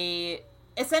they,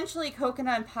 essentially,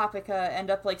 Kokona and Paprika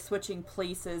end up, like, switching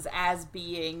places as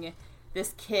being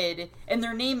this kid, and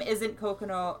their name isn't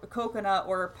Kokona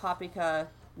or Paprika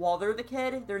while they're the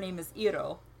kid. Their name is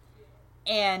Iro.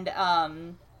 And,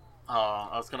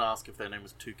 I was gonna ask if their name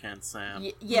was Toucan Sam.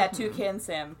 Yeah, Toucan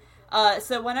Sam.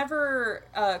 So whenever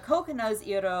Kokona's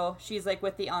Iro, she's, like,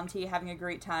 with the auntie having a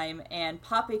great time, and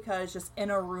Paprika is just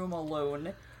in a room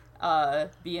alone,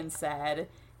 being sad,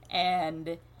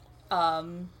 and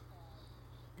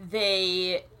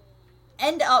they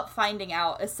end up finding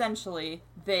out, essentially,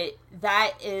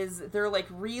 they're, like,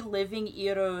 reliving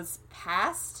Iro's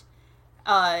past,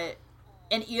 and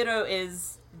Iro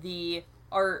is the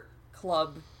art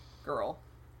club girl.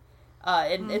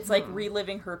 And it's, like,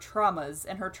 reliving her traumas.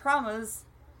 And her traumas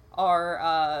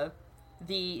are,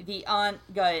 the aunt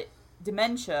got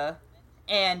dementia,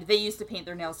 And they used to paint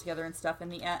their nails together and stuff,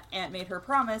 and the aunt made her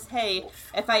promise, hey,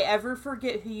 if I ever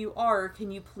forget who you are,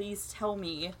 can you please tell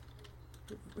me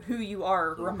who you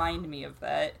are? Remind me of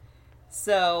that.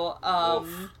 So,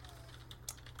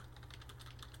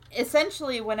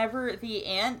 essentially, whenever the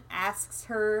aunt asks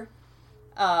her,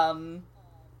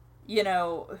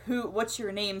 what's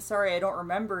your name? Sorry, I don't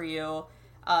remember you.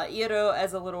 Iro,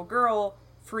 as a little girl,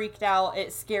 freaked out.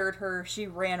 It scared her. She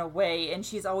ran away, and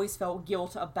she's always felt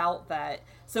guilt about that.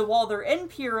 So while they're in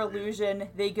pure illusion,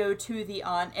 they go to the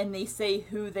aunt, and they say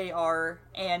who they are,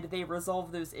 and they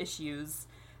resolve those issues.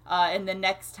 And the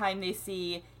next time they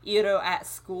see Iro at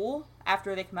school,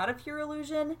 after they come out of pure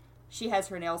illusion, she has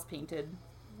her nails painted,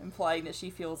 implying that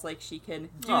she feels like she can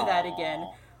do that again.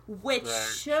 Which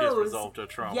shows... She has resolved her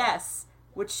trauma. Yes.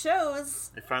 Which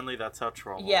shows... If only that's how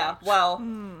trauma Yeah, works.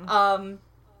 well,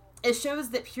 it shows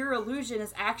that pure illusion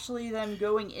is actually them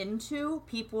going into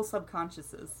people's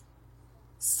subconsciouses.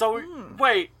 So,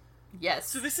 wait. Yes.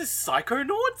 So this is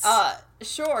Psychonauts?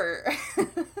 Sure.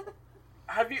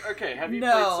 Have you played Psychonauts?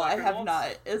 No, I have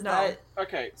not.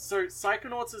 Okay, so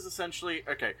Psychonauts is essentially...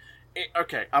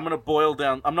 Okay, I'm gonna boil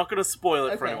down... I'm not gonna spoil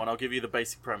it for anyone, I'll give you the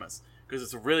basic premise. Because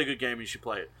it's a really good game, you should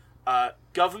play it.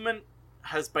 Government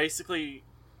has basically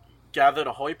gathered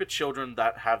a whole heap of children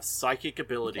that have psychic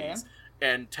abilities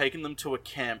and taken them to a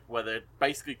camp where they're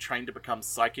basically trained to become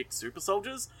psychic super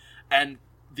soldiers. And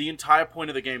the entire point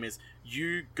of the game is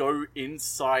you go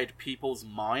inside people's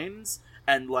minds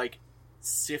and, like,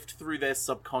 sift through their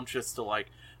subconscious to, like,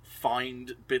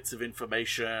 find bits of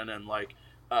information and, like,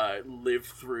 live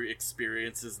through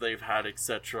experiences they've had,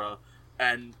 etc.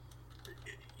 And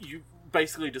you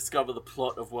basically discover the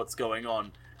plot of what's going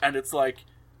on, and it's like,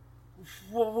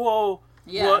 whoa,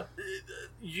 yeah. What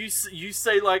you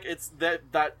say? Like it's that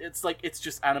it's like it's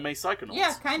just anime Psychonauts.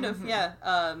 Yeah, kind of. Yeah.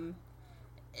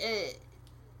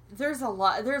 There's a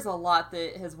lot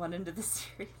that has went into the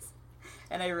series,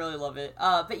 and I really love it.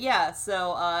 But yeah,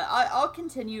 so I'll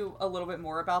continue a little bit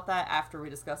more about that after we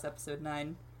discuss episode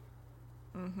 9.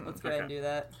 Let's go ahead and do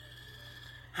that.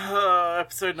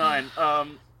 Episode 9.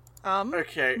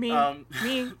 Okay.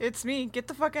 It's me. Get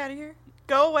the fuck out of here.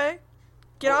 Go away.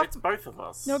 Get off. It's both of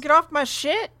us. No, get off my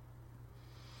shit.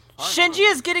 Shinji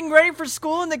is getting ready for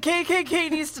school, and the KKK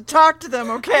needs to talk to them.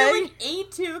 Okay. I like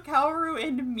A2, Kaoru,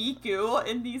 and Miku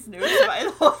in these notes, by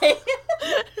the way.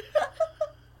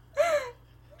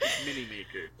 Mini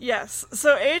Miku. Yes.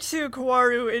 So A2,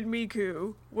 Kaoru, and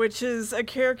Miku, which is a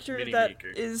character Mini that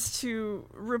Miku. is to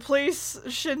replace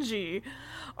Shinji,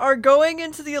 are going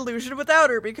into the illusion without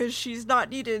her because she's not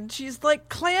needed. She's like,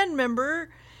 clan member,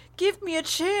 give me a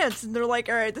chance. And they're like,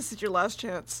 alright, this is your last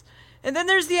chance. And then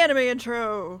there's the anime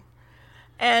intro.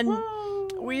 And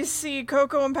we see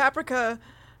Coco and Paprika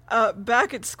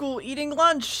back at school eating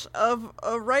lunch of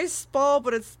a rice ball,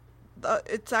 but it's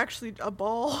actually a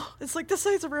ball. It's like the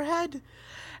size of her head.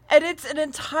 And it's an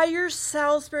entire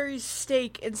Salisbury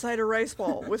steak inside a rice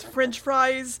ball with french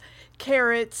fries,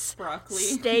 carrots, broccoli,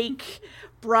 steak,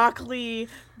 broccoli,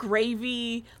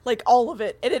 gravy, like all of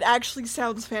it. And it actually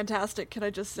sounds fantastic, can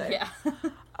I just say?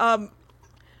 Yeah.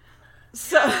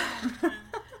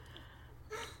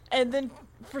 And then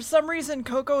for some reason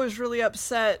Coco is really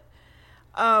upset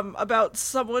about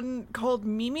someone called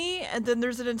Mimi, and then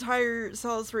there's an entire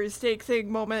Salisbury steak thing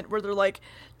moment where they're like,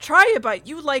 try a bite,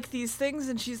 you like these things,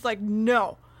 and she's like,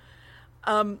 no.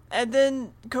 And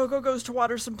then Coco goes to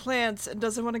water some plants and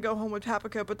doesn't want to go home with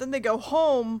Paprika, but then they go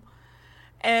home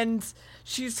and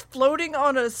she's floating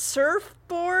on a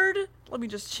surfboard. Let me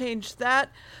just change that.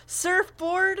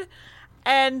 Surfboard.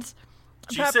 And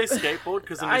did you say skateboard?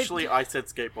 Because initially I said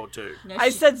skateboard too. No, I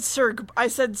said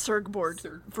surgboard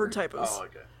for typos. Oh,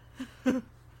 okay.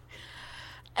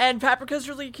 And Paprika's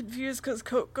really confused because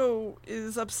Coco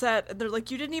is upset, and they're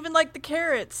like, you didn't even like the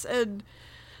carrots, and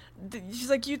she's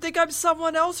like, you think I'm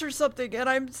someone else or something,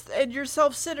 and you're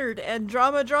self-centered, and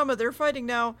drama, they're fighting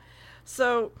now.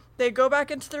 So they go back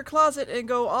into their closet and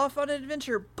go off on an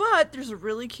adventure, but there's a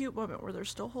really cute moment where they're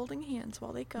still holding hands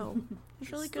while they go.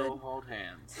 It's really good. Still hold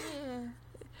hands. Yeah.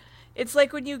 It's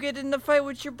like when you get in a fight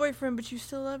with your boyfriend, but you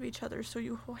still love each other, so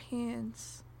you hold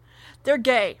hands. They're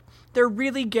gay. They're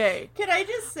really gay. Can I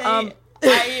just say,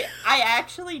 I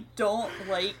actually don't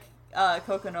like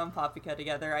Kokono and Paprika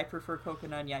together. I prefer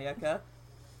Kokono and Yayaka.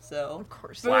 So, Of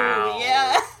course. Wow.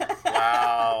 Yeah.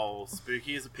 Wow.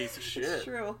 Spooky is a piece of shit. It's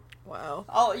true. Wow.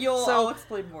 I'll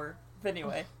explain more. But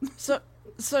anyway.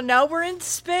 So now we're in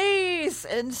space,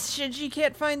 and Shinji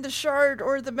can't find the shard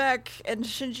or the mech, and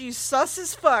Shinji's sus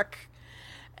as fuck.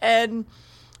 And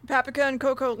Paprika and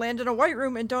Coco land in a white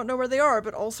room and don't know where they are,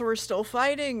 but also are still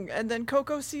fighting. And then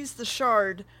Coco sees the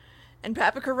shard, and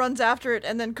Paprika runs after it,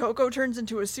 and then Coco turns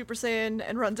into a Super Saiyan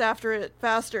and runs after it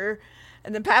faster,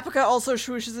 and then Paprika also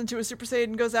swooshes into a Super Saiyan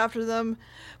and goes after them,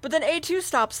 but then A2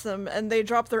 stops them, and they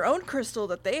drop their own crystal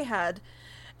that they had,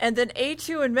 and then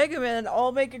A2 and Mega Man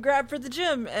all make a grab for the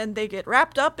gym, and they get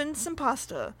wrapped up in some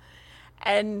pasta.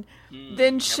 And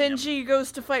then Shinji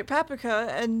goes to fight Paprika,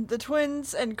 and the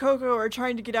twins and Coco are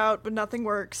trying to get out, but nothing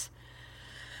works.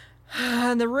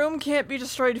 And the room can't be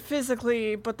destroyed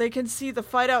physically, but they can see the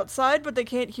fight outside, but they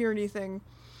can't hear anything.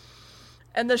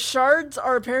 And the shards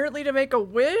are apparently to make a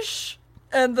wish,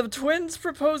 and the twins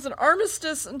propose an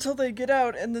armistice until they get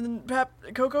out, and then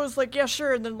Coco's like, yeah,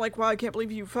 sure, and then like, wow, I can't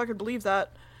believe you fucking believe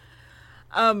that.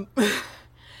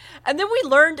 And then we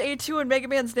learned A2 and Mega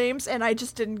Man's names, and I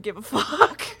just didn't give a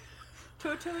fuck.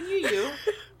 Toto and Yu.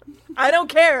 I don't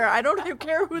care. I don't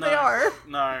care who they are.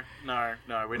 No,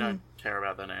 we don't care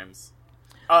about their names.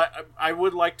 I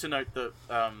would like to note that,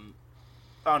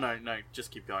 oh no,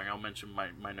 just keep going. I'll mention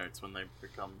my notes when they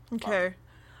become okay.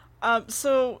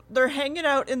 So they're hanging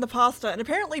out in the pasta, and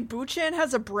apparently Buchan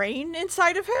has a brain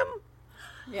inside of him.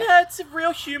 Yeah, it's a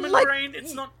real human brain.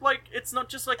 It's not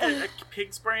just like a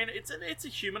pig's brain. It's a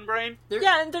human brain.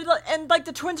 And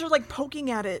the twins are like poking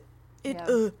at it.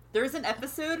 There's an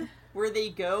episode where they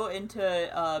go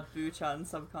into Buchan's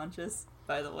subconscious,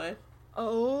 by the way.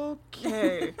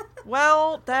 Okay.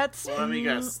 Well, that's... Well, let me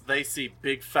guess. They see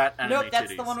big fat anime Nope,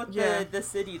 that's titties. the one with the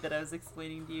city that I was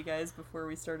explaining to you guys before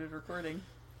we started recording.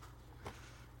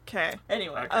 Okay.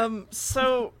 Anyway.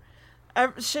 So...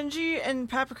 Shinji and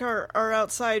Paprika are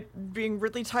outside being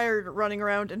really tired, running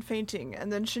around and fainting,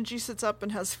 and then Shinji sits up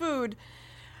and has food,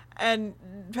 and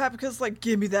Paprika's like,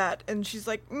 give me that, and she's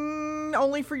like,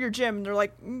 only for your gym, and they're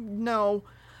like, no.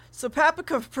 So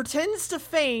Paprika pretends to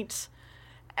faint,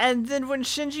 and then when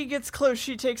Shinji gets close,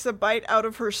 she takes a bite out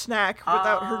of her snack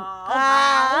without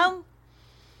her...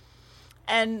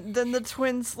 And then the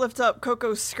twins lift up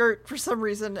Coco's skirt for some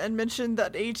reason and mention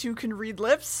that A2 can read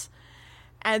lips,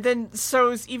 and then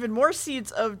sows even more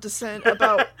seeds of dissent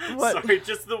about what... Sorry,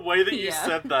 just the way that you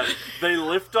said that. They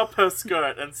lift up her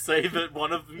skirt and say that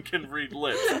one of them can read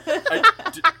lips.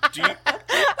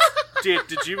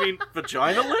 Did you mean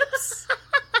vagina lips?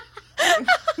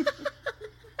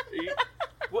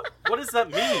 What does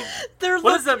that mean?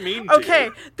 What does that mean, Okay,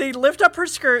 dude? they lift up her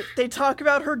skirt, they talk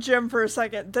about her gym for a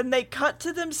second, then they cut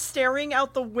to them staring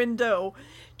out the window,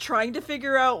 trying to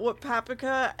figure out what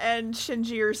Paprika and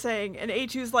Shinji are saying, and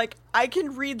A2's like, I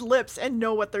can read lips and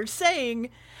know what they're saying,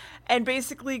 and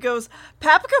basically goes,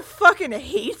 Paprika fucking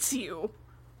hates you.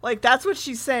 Like, that's what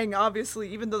she's saying,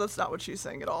 obviously, even though that's not what she's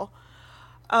saying at all.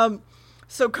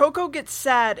 So Coco gets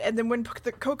sad, and then when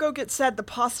Coco gets sad, the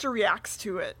pasta reacts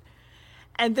to it.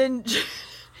 And then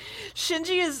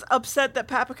Shinji is upset that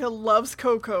Paprika loves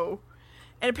Coco,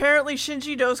 and apparently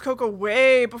Shinji knows Coco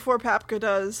way before Paprika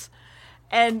does.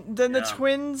 And then the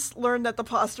twins learn that the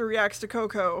pasta reacts to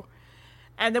Coco.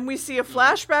 And then we see a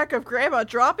flashback of Grandma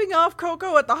dropping off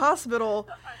Coco at the hospital.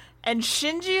 And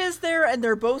Shinji is there, and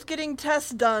they're both getting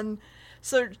tests done.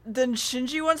 So then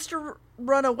Shinji wants to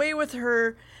run away with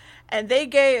her, and they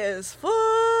gay as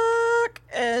fuck.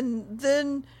 And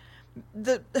then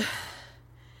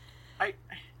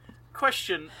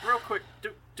Question, real quick.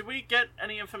 Do we get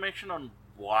any information on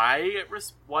why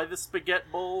the spaghetti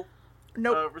ball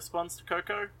responds to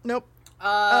Coco? Nope.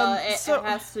 It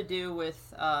has to do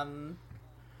with,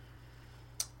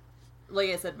 like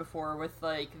I said before, with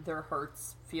like their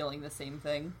hearts feeling the same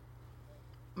thing.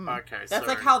 Okay, that's so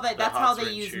like how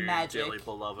they use tune, magic. dearly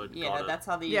beloved. Yeah, that's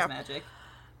how they use magic.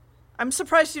 I'm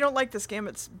surprised you don't like this game.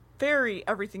 It's very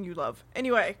everything you love.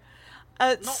 Anyway,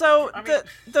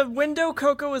 the window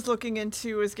Coco is looking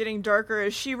into is getting darker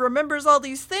as she remembers all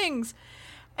these things.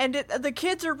 And the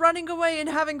kids are running away and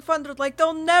having fun. They're like,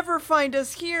 they'll never find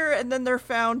us here. And then they're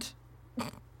found.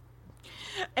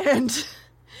 And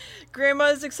Grandma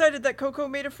is excited that Coco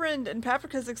made a friend. And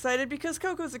Paprika's excited because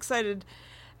Coco's excited.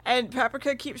 And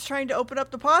Paprika keeps trying to open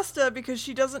up the pasta because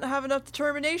she doesn't have enough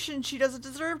determination. She doesn't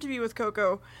deserve to be with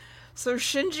Coco. So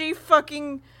Shinji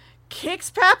fucking kicks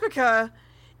Paprika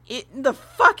in the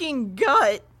fucking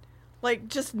gut. Like,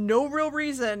 just no real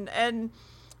reason. And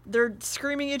they're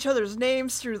screaming each other's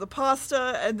names through the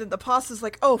pasta, and then the pasta's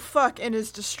like, oh fuck, and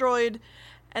is destroyed.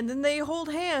 And then they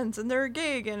hold hands, and they're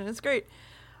gay again, and it's great.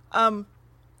 And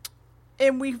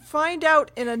we find out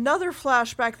in another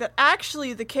flashback that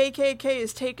actually the KKK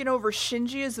has taken over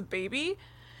Shinji as a baby,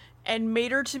 and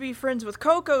made her to be friends with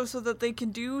Coco so that they can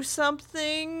do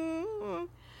something.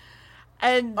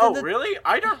 And really?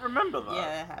 I don't remember that. Yeah,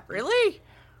 that happened. Really?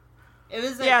 It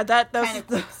was that kind of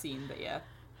quick scene, but yeah.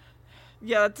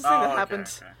 Yeah, that's the thing that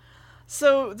happened. Okay.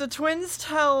 So the twins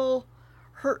tell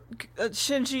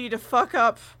Shinji to fuck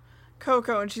up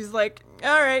Coco, and she's like,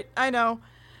 all right, I know.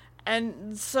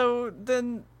 And so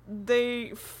then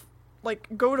they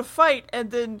go to fight,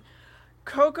 and then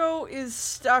Coco is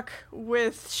stuck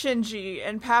with Shinji,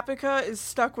 and Paprika is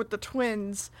stuck with the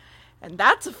twins, and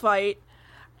that's a fight.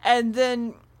 And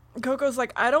then Coco's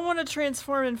like, I don't want to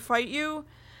transform and fight you.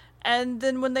 And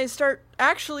then when they start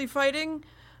actually fighting,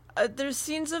 there's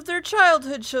scenes of their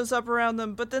childhood shows up around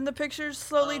them, but then the pictures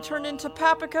slowly turn into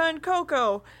Paprika and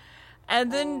Coco.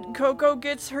 And then Coco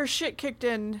gets her shit kicked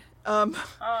in, and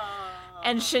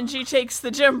Shinji takes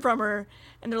the gem from her.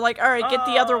 And they're like, alright, get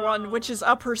the other one, which is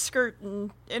up her skirt and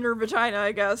in her vagina,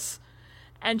 I guess.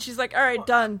 And she's like, alright,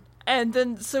 done. And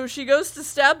then, so she goes to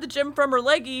stab the gem from her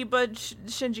leggy, but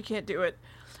Shinji can't do it.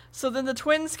 So then the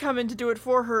twins come in to do it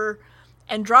for her,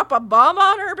 and drop a bomb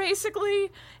on her,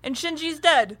 basically, and Shinji's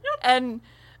dead. Yep. And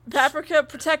Paprika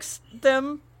protects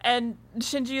them, and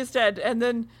Shinji is dead. And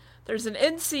then there's an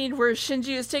end scene where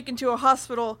Shinji is taken to a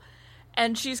hospital,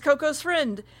 and she's Coco's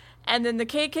friend. And then the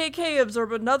KKK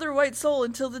absorb another white soul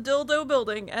into the dildo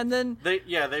building, and then they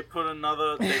put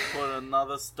another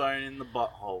stone in the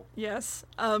butthole. Yes.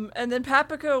 And then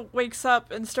Paprika wakes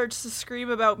up and starts to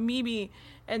scream about Mimi,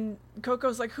 and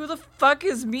Coco's like, who the fuck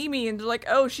is Mimi? And they're like,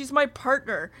 oh, she's my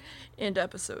partner. End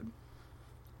episode.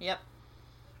 Yep.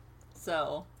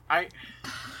 So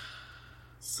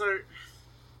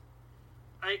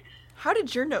How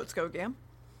did your notes go, Gam?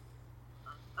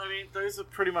 I mean, those are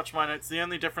pretty much my notes. The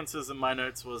only differences in my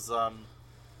notes was, what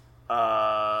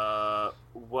have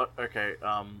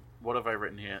I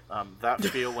written here? That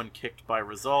feel when kicked by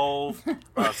Resolve,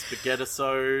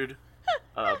 Spaghettisode,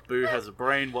 Boo has a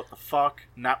brain, what the fuck,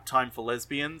 nap time for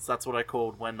lesbians, that's what I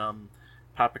called when,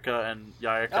 Paprika and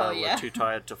Yayaka were too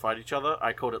tired to fight each other.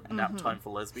 I called it nap time for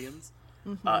lesbians.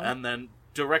 And then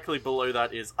directly below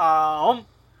that is, and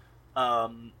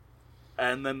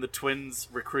then the twins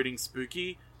recruiting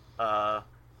Spooky.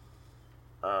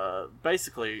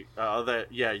 Basically,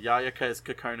 Yayaka is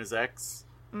Kokona's ex.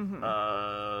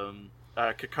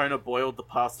 Kokona boiled the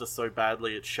pasta so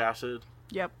badly it shattered.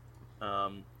 Yep.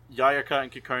 Yayaka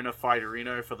and Kokona fight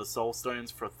Reno for the Soul Stones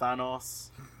for Thanos.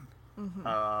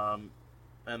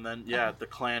 And then, the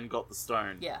clan got the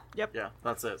stone. Yeah. Yep. Yeah,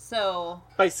 that's it. So...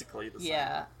 basically the same.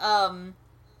 Yeah.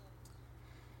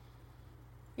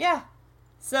 Yeah.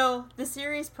 So, the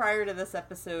series prior to this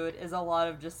episode is a lot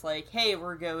of just like, hey,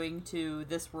 we're going to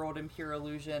this world in Pure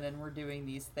Illusion and we're doing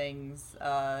these things.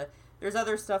 There's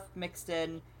other stuff mixed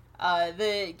in.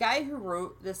 The guy who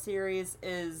wrote this series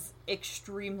is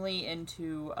extremely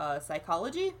into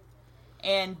psychology.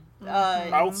 And there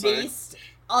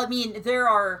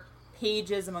are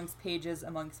pages amongst pages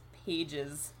amongst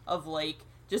pages of like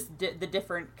just the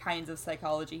different kinds of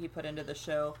psychology he put into the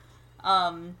show.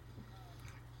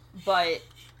 But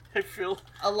I feel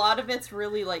a lot of it's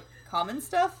really like common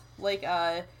stuff. Like,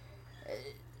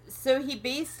 so he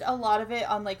based a lot of it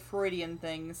on like Freudian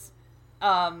things.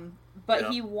 But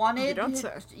he wanted,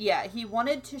 he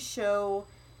wanted to show,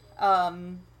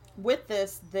 with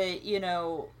this that, you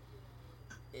know,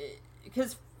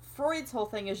 because Freud's whole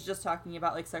thing is just talking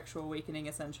about like sexual awakening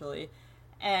essentially,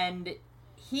 and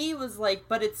he was like,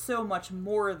 but it's so much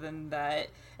more than that.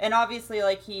 And obviously,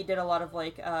 like, he did a lot of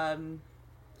like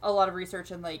a lot of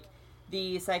research in like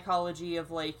the psychology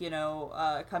of like, you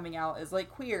know, coming out as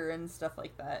like queer and stuff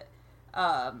like that.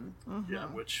 Yeah,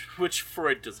 which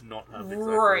Freud does not have exactly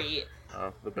right.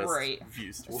 The best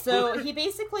views towards. So he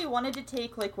basically wanted to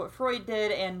take like what Freud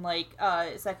did and like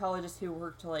psychologists who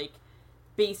worked like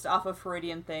based off of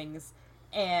Freudian things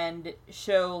and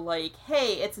show like,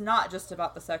 hey, it's not just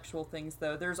about the sexual things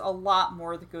though. There's a lot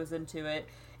more that goes into it.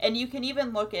 And you can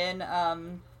even look in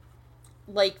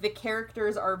like the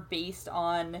characters are based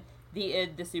on the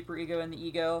id, the superego, and the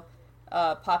ego.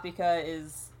 Paprika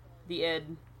is the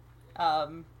id.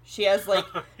 She has like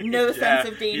no sense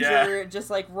of danger, just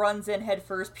like runs in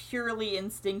headfirst, purely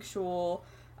instinctual.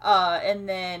 And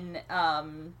then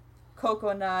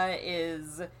Kokona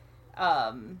is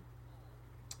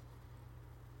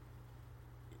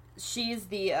she's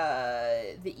the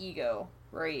ego,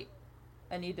 right?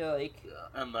 I need to like.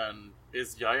 Yeah. And then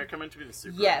is Yayaka meant to be the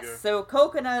super Yes. ego? So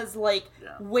Kokona is like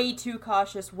way too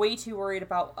cautious, way too worried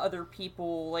about other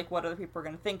people, like what other people are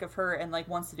going to think of her, and like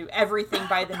wants to do everything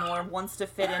by the norm, wants to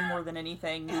fit in more than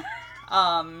anything.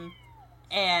 And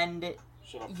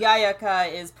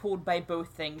Yayaka is pulled by both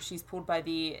things. She's pulled by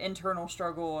the internal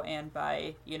struggle and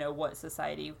by, you know, what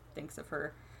society thinks of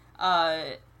her.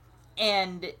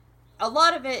 And a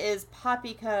lot of it is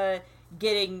Paprika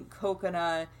getting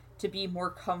Kokona to be more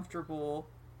comfortable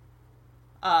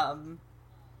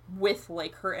with,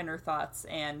 like, her inner thoughts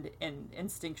and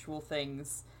instinctual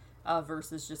things,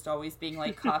 versus just always being,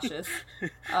 like, cautious.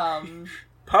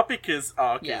 Papika's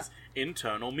arc is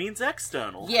internal means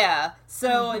external. Yeah,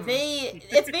 so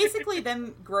it's basically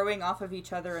them growing off of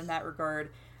each other in that regard.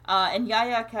 And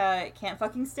Yayaka can't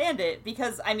fucking stand it,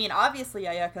 because, I mean, obviously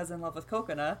Yayaka's in love with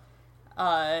Kokona.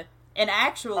 And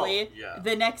actually,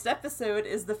 the next episode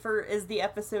is the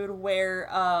episode where,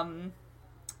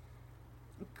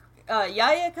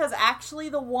 Yayaka's actually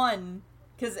the one,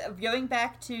 because going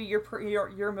back to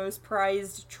your most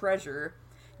prized treasure,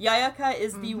 Yayaka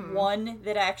is the one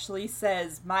that actually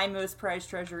says, my most prized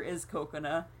treasure is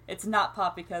Kokona. It's not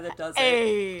Papika that does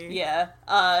it. Yeah.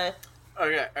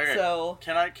 Okay. So...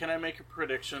 Can I make a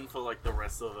prediction for, like, the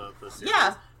rest of the series?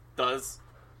 Yeah. Does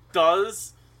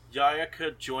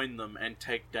Yayaka join them and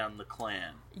take down the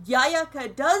clan?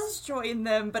 Yayaka does join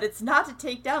them, but it's not to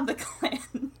take down the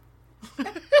clan.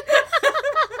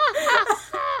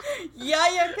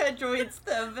 Yayaka joins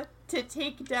them to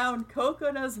take down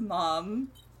Kokona's mom.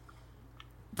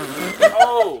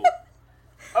 Oh!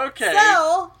 Okay.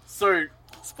 So...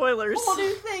 Spoilers. Whole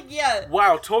new thing, yeah.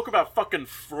 Wow, talk about fucking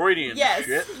Freudian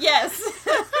shit. Yes.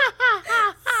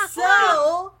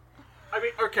 So... I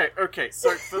mean, okay,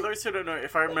 so for those who don't know,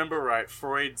 if I remember right,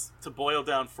 to boil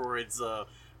down Freud's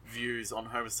views on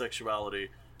homosexuality,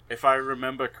 if I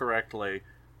remember correctly,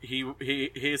 he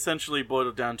essentially boiled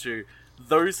it down to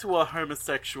those who are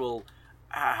homosexual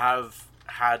have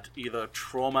had either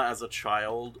trauma as a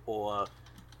child or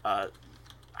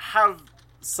have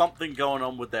something going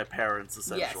on with their parents,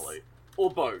 essentially. Yes. Or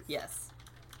both. Yes.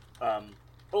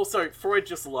 Also, Freud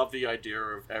just loved the idea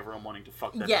of everyone wanting to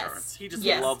fuck their parents. He just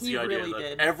loves the idea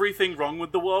that everything wrong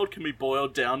with the world can be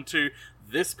boiled down to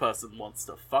this person wants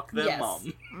to fuck their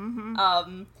mum.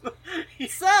 Mm-hmm.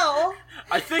 So...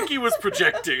 I think he was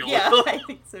projecting a little. I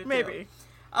think so too. Maybe.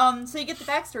 So you get the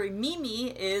backstory.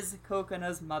 Mimi is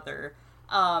Kokona's mother.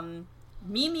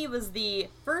 Mimi was the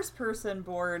first person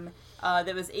born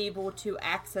that was able to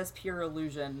access pure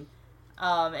illusion.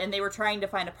 And they were trying to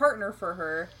find a partner for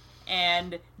her.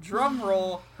 And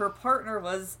drumroll, her partner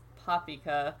was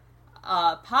Papika.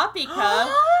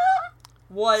 Papika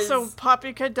was... So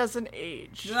Papika doesn't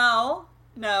age. No,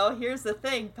 here's the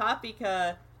thing.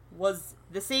 Papika was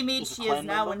the same age she is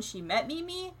now when she met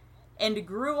Mimi, and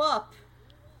grew up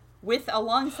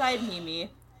alongside Mimi.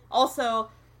 Also,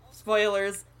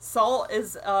 spoilers, Salt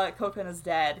is Kokona's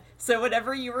dad. So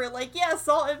whenever you were like, yeah,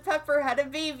 Salt and Pepper had a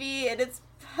baby, and it's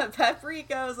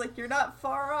Paprika, I was like, you're not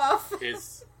far off.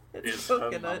 Is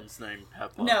her mum's name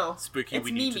Pepper? No. Spooky, it's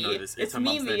we Mimi. need to know this. It's her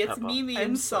mum's Mimi. name It's Pepper. Mimi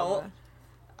and Salt.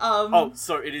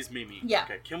 So it is Mimi. Yeah.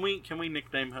 Okay, can we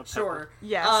nickname her Pepper? Sure.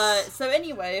 Yes. So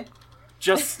anyway.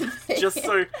 Just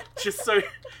so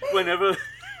whenever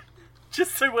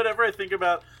I think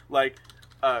about, like,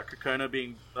 Kokona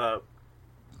being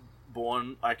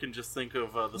born, I can just think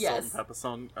of the Salt and Pepper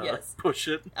song, Push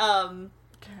It.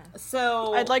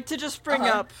 So... I'd like to just bring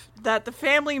up that the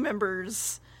family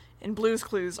members in Blue's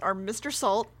Clues are Mr.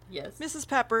 Salt, Mrs.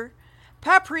 Pepper,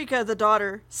 Paprika the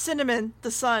daughter, Cinnamon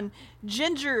the son,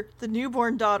 Ginger the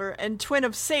newborn daughter, and twin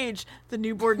of Sage the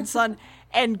newborn son,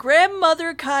 and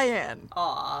Grandmother Cayenne.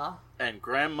 Aww. And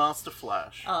Grandmaster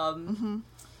Flash.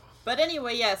 But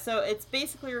anyway, so it's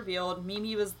basically revealed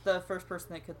Mimi was the first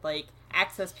person that could, like,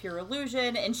 access pure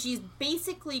illusion, and she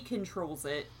basically controls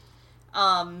it.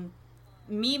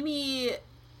 Mimi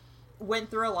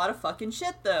went through a lot of fucking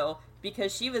shit, though,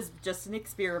 because she was just an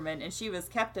experiment, and she was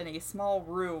kept in a small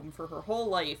room for her whole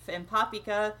life, and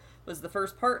Papika was the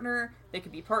first partner that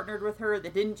could be partnered with her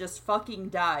that didn't just fucking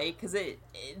die, because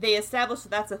they established that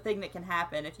that's a thing that can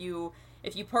happen. If you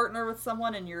partner with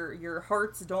someone and your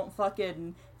hearts don't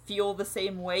fucking feel the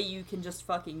same way, you can just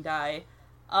fucking die.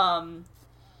 Oh,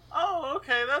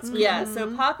 okay, that's cool. Yeah,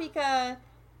 so Papika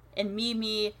and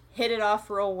Mimi hit it off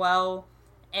real well,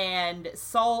 and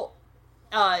Salt,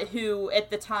 who at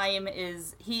the time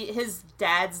his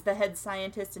dad's the head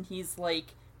scientist, and he's,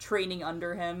 like, training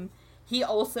under him. He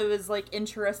also is, like,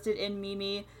 interested in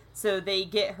Mimi, so they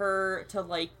get her to,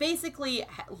 like, basically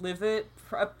live a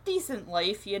decent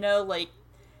life, you know? Like,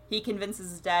 he convinces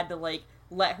his dad to, like,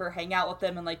 let her hang out with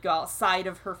them and, like, go outside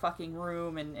of her fucking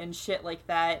room and shit like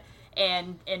that.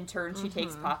 And in turn, she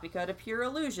takes Papika to pure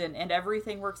illusion, and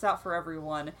everything works out for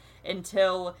everyone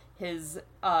until his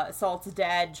Salt's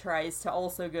dad tries to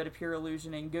also go to pure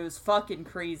illusion and goes fucking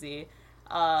crazy.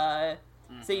 So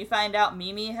you find out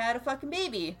Mimi had a fucking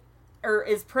baby, or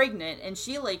is pregnant, and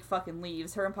she, like, fucking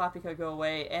leaves. Her and Papika go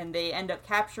away, and they end up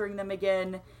capturing them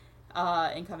again,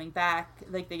 and coming back.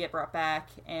 Like, they get brought back,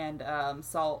 and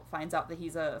Salt finds out that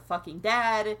he's a fucking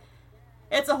dad.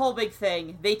 it's a whole big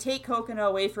thing. They take Kokona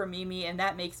away from Mimi, and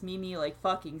that makes Mimi, like,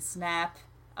 fucking snap.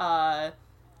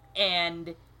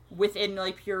 And within,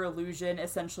 like, Pure Illusion,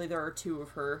 essentially there are two of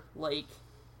her. Like,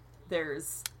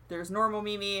 there's normal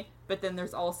Mimi, but then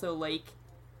there's also, like,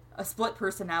 a split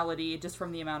personality just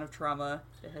from the amount of trauma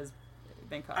that has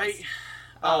been caused.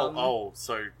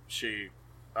 So she...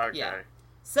 Okay. Yeah.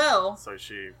 So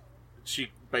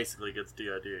she basically gets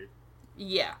DID.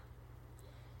 Yeah.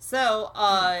 So,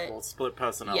 well, split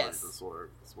personalities is what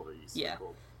it used to be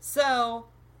called. So,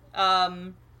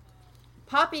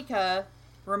 Paprika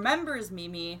remembers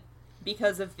Mimi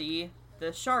because of the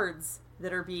shards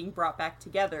that are being brought back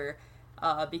together,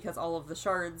 because all of the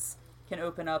shards can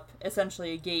open up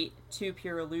essentially a gate to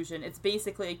Pure Illusion. It's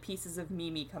basically like pieces of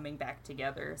Mimi coming back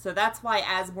together. So that's why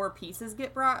as more pieces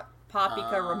get brought,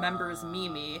 Paprika remembers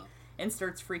Mimi and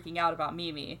starts freaking out about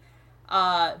Mimi.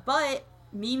 But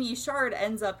Mimi's shard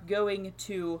ends up going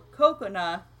to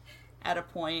Kokona at a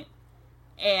point,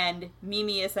 and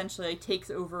Mimi essentially like, takes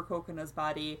over Kokona's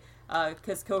body,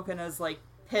 because Kokona's like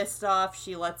pissed off.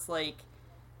 She lets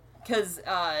because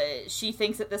she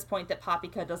thinks at this point that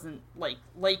Paprika doesn't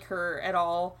like her at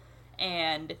all,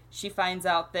 and she finds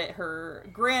out that her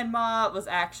grandma was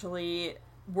actually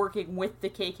working with the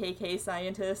KKK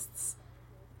scientists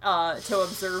to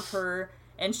observe her,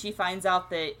 and she finds out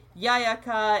that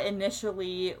Yayaka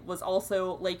initially was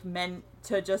also like meant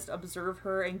to just observe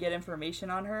her and get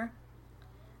information on her.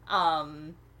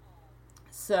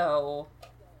 So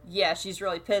yeah, she's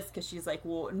really pissed because she's like,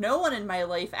 well, no one in my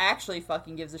life actually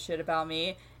fucking gives a shit about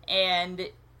me, and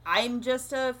I'm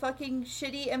just a fucking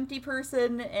shitty, empty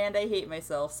person, and I hate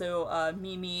myself. So,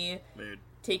 Mimi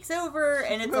takes over,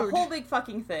 and it's a whole big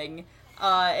fucking thing.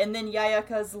 And then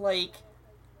Yayaka's like,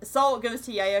 Salt goes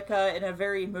to Yayaka in a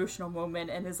very emotional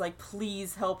moment and is like,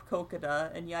 please help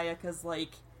Kokona. And Yayaka's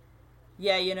like,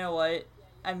 yeah, you know what?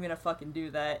 I'm gonna fucking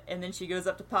do that. And then she goes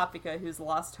up to Paprika, who's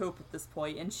lost hope at this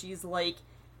point, and she's like,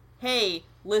 hey,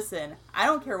 listen, I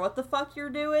don't care what the fuck you're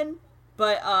doing,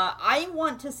 but I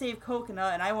want to save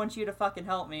Kokona, and I want you to fucking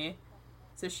help me.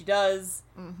 So she does.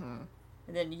 Mm-hmm.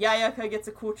 And then Yayaka gets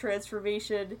a cool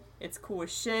transformation. It's cool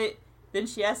as shit. Then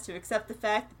she has to accept the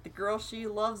fact that the girl she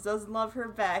loves doesn't love her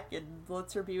back and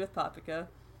lets her be with Paprika.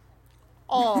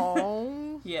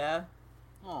 Aww. Yeah.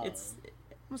 Aww. It's...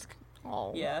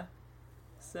 Aww. Yeah.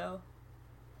 So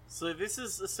this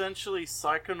is essentially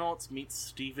Psychonauts meets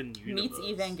Steven Universe.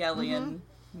 Meets Evangelion.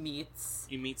 Meets...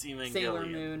 He meets Evangelion. Sailor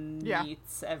Moon. Yeah.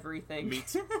 Meets everything.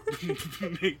 Meets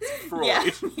Freud. Yeah,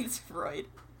 meets Freud.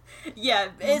 Yeah,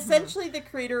 essentially the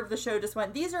creator of the show just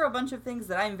went, these are a bunch of things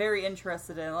that I'm very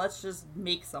interested in, let's just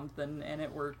make something, and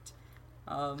it worked.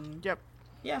 Yep.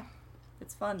 Yeah,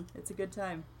 it's fun. It's a good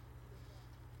time.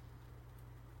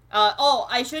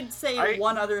 I should say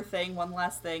one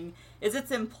last thing, is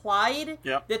it's implied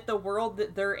that the world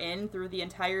that they're in through the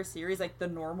entire series, like the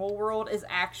normal world, is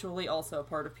actually also a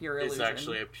part of Pure Illusion. It's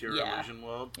actually a Pure Illusion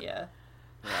world? Yeah.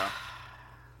 Yeah.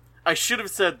 I should have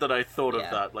said that I thought of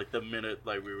that, like, the minute,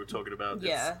 like, we were talking about this.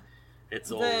 Yeah.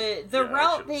 It's all... The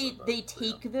route they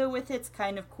take, though, with it's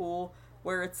kind of cool,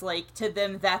 where it's like, to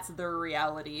them, that's their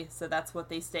reality, so that's what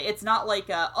they stay. It's not like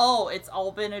it's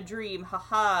all been a dream,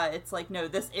 haha. It's like, no,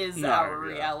 this is our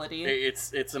reality.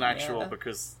 It's an actual,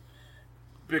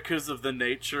 because of the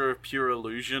nature of Pure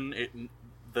Illusion,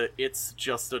 it's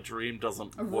just a dream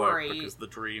doesn't work, because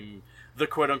the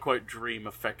quote-unquote dream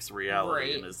affects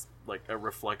reality and is, like, a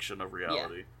reflection of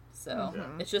reality. Yeah. So,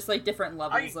 it's just, like, different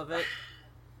levels of it.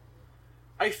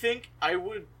 I think I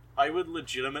would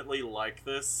legitimately like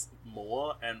this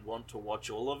more and want to watch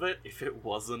all of it if it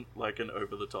wasn't, like, an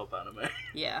over-the-top anime.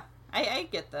 Yeah. I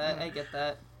get that. I get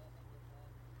that.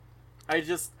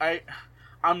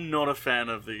 I'm not a fan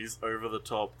of these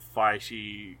over-the-top,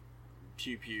 fighty,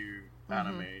 pew-pew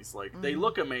animes. Like, they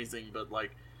look amazing, but,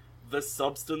 like, the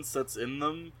substance that's in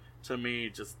them, to me,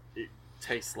 just, it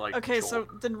tastes like Okay, chalk. so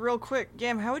then real quick,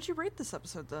 Yam, how would you rate this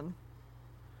episode then?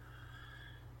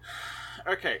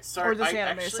 Okay, so or this I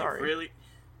anime, actually sorry. really...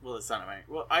 Well, it's anime.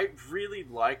 Well, I really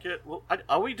like it. Well,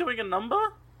 are we doing a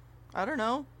number? I don't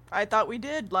know. I thought we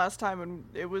did last time, and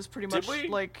it was pretty much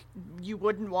like you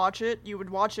wouldn't watch it. You would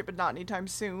watch it, but not anytime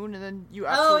soon, and then you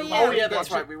absolutely. Oh yeah,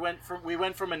 that's right. We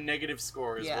went from a negative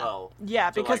score as well. Yeah,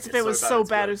 because if it was so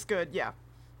bad, it's good. Yeah.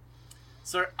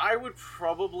 So I would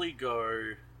probably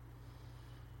go.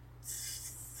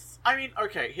 I mean,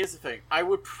 okay. Here's the thing. I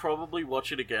would probably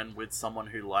watch it again with someone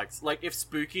who likes, like, if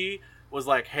Spooky was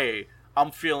like, "Hey, I'm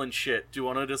feeling shit. Do you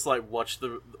want to just, like, watch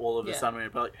all of this anime?"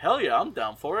 I'd be like, hell yeah, I'm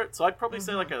down for it. So I'd probably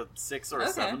say, like, a 6 or a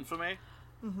 7 for me.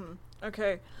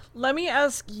 Okay. Let me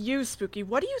ask you, Spooky,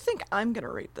 what do you think I'm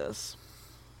gonna rate this?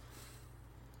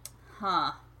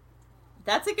 Huh.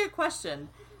 That's a good question.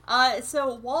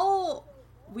 So while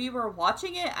we were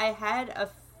watching it, I had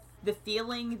the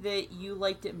feeling that you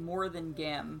liked it more than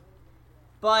Gam.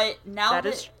 But now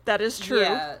that is true.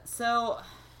 Yeah, so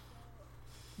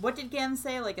what did Gam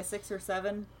say? Like a 6 or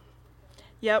 7?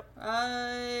 Yep.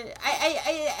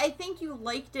 I think you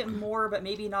liked it more, but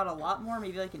maybe not a lot more.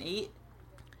 Maybe like an 8.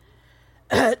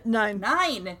 9.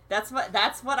 9. That's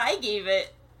what I gave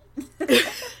it.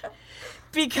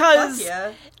 Because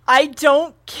yeah. I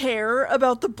don't care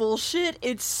about the bullshit.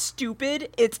 It's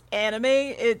stupid. It's anime.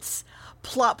 It's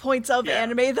plot points of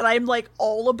anime that I'm like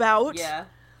all about. Yeah.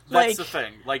 That's the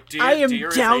thing. Like, Deer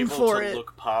is able to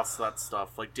look past that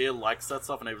stuff. Like, Deer likes that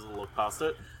stuff and able to look past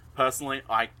it. Personally,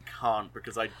 I can't,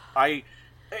 because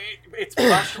it's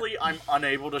partially I'm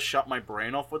unable to shut my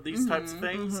brain off with these types of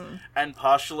things, and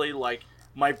partially, like,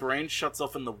 my brain shuts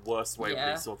off in the worst way with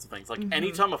these sorts of things. Like,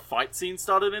 anytime a fight scene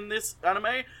started in this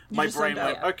anime, my brain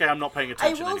went, okay, I'm not paying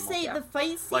attention anymore. I will say the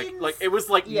fight scenes... Like, it was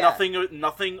like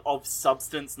nothing of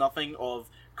substance, nothing of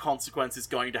consequence is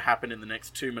going to happen in the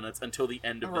next 2 minutes until the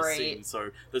end of the scene, so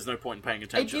there's no point in paying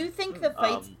attention. I do think the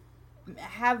fights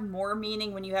have more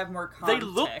meaning when you have more context, they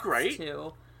look great.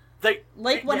 Too. I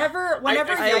Whenever feel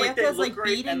like they Yayaka's look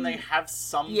great beating... and they have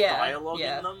some dialogue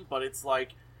in them, but it's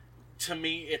like, to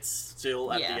me, it's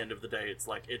still, at the end of the day, it's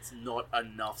like, it's not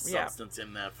enough substance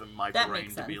in there for my brain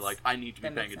to be like, I need to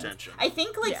be paying attention. I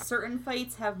think, like, certain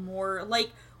fights have more, like,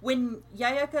 when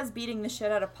Yayaka's beating the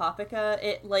shit out of Paprika,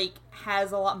 it, like,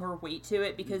 has a lot more weight to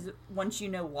it, because once you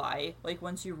know why, like,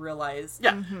 once you realize...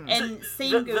 Yeah. And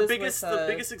same goes the biggest, with... the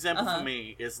biggest example for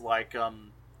me is, like,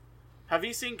 have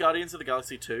you seen Guardians of the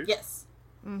Galaxy 2? Yes.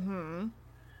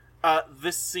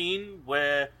 This scene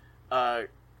where,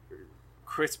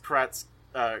 Chris Pratt's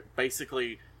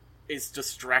basically is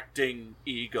distracting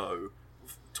Ego,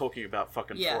 talking about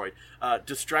fucking Freud,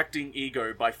 distracting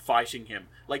Ego by fighting him.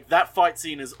 Like, that fight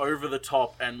scene is over the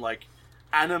top and, like,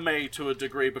 anime to a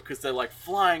degree, because they're, like,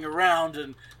 flying around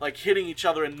and, like, hitting each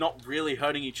other and not really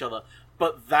hurting each other.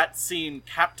 But that scene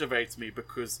captivates me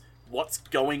because what's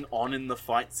going on in the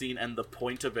fight scene and the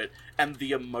point of it and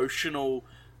the emotional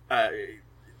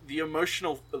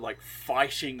like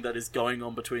fighting that is going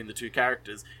on between the two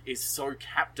characters is so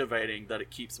captivating that it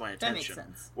keeps my attention. That makes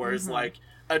sense. Whereas like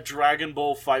a Dragon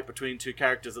Ball fight between two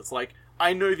characters, it's like,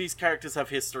 I know these characters have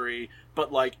history,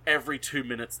 but like every 2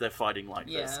 minutes they're fighting like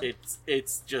this.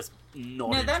 It's just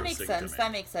not interesting. That makes sense.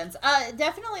 That makes sense.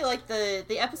 Definitely like the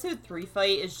episode 3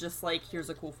 fight is just like, here's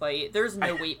a cool fight. There's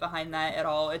no weight behind that at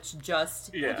all. It's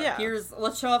just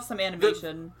let's show off some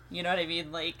animation. You know what I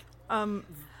mean? Like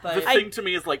the thing to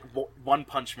me is like One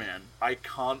Punch Man. I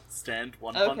can't stand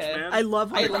One Punch Man. I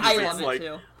love One Punch Man. I love it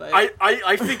too. But...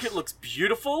 I think it looks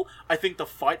beautiful. I think the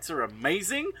fights are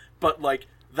amazing, but like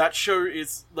that show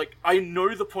is like, I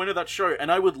know the point of that show,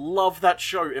 and I would love that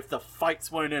show if the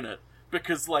fights weren't in it,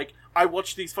 because like I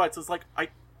watch these fights, it's like,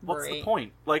 what's the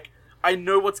point? Like, I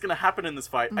know what's going to happen in this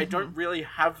fight. I don't really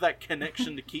have that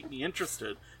connection to keep me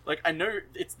interested. Like, I know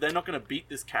they're not going to beat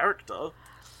this character.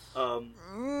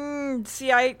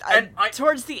 See, I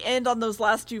towards the end on those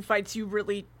last 2 fights,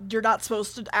 you're not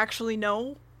supposed to actually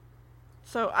know.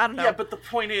 So I don't know. Yeah, but the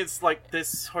point is, like, there's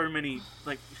so many,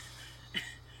 like,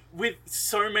 with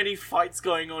so many fights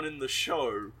going on in the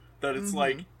show that it's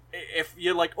like, if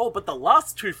you're like, oh, but the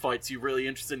last 2 fights you're really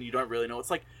interested in, you don't really know.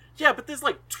 It's like, yeah, but there's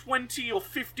like 20 or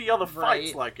 50 other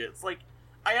fights like it. It's like,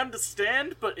 I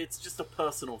understand, but it's just a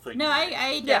personal thing. No,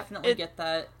 I definitely get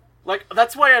that. Like,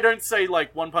 that's why I don't say,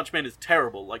 like, One Punch Man is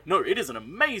terrible. Like, no, it is an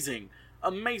amazing,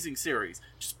 amazing series.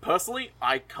 Just personally,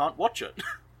 I can't watch it.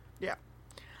 Yeah.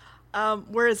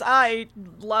 Whereas I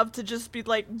love to just be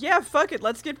like, yeah, fuck it,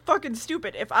 let's get fucking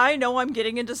stupid. If I know I'm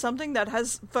getting into something that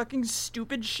has fucking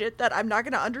stupid shit that I'm not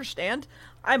gonna understand,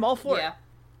 I'm all for it.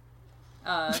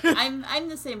 I'm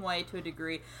the same way to a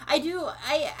degree.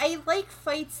 I like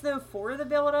fights though for the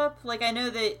build up. Like, I know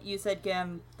that you said,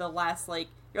 Gam, the last, like,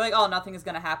 you're like, oh, nothing is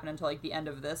gonna happen until like the end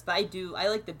of this, but I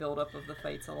like the build up of the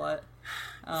fights a lot.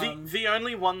 The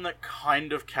only one that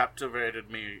kind of captivated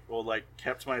me, or like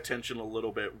kept my attention a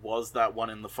little bit, was that one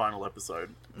in the final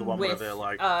episode. The one where they're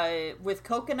like, with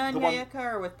Kokona and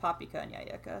Yayaka, or with Paprika and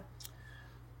Yayaka?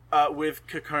 With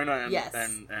Kokona and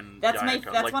that's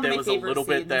Yayaka. That's like, one there of my was a favorite little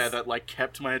scenes. bit there that like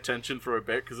kept my attention for a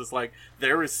bit, because it's like,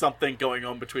 there is something going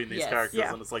on between these characters,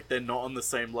 and it's like, they're not on the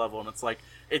same level, and it's like,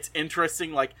 it's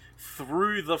interesting, like,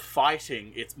 through the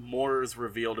fighting, it's more is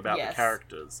revealed about the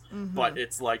characters, but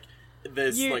it's like,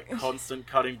 there's like constant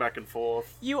cutting back and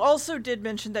forth. You also did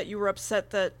mention that you were upset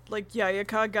that, like,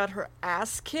 Yayaka got her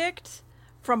ass kicked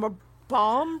from a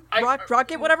bomb,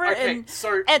 rocket, whatever, okay,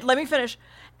 and let me finish.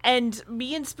 And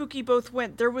me and Spooky both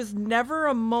went, there was never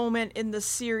a moment in the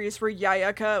series where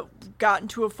Yayaka got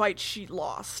into a fight she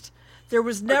lost. There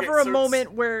was never a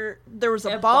moment where there was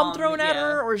a bomb thrown at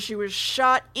her or she was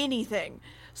shot, anything.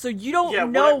 So you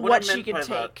don't know what she can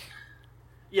take.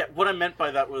 Yeah, what I meant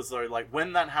by that was, though, like,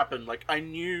 when that happened, like, I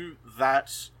knew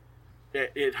that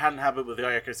it hadn't happened with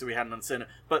Yayaka, so we hadn't understood it.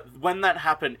 But when that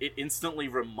happened, it instantly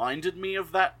reminded me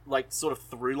of that, like, sort of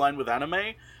through line with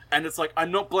anime. And it's like,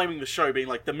 I'm not blaming the show being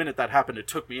like, the minute that happened, it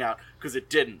took me out, because it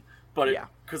didn't. But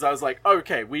because I was like,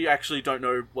 okay, we actually don't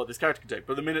know what this character can take.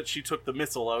 But the minute she took the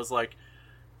missile, I was like,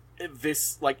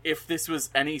 this, like, if this was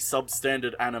any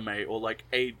substandard anime, or, like,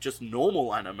 a just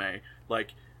normal anime,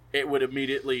 like, it would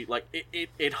immediately, like,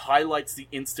 it highlights the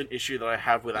instant issue that I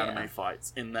have with anime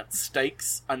fights, in that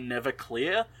stakes are never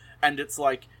clear, and it's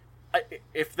like,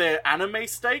 if they're anime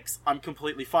stakes, I'm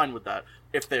completely fine with that.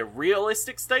 If they're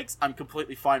realistic stakes, I'm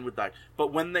completely fine with that.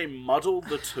 But when they muddle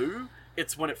the two,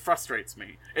 it's when it frustrates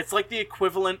me. It's like the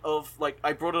equivalent of, like,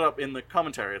 I brought it up in the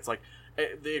commentary, it's like,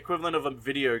 the equivalent of a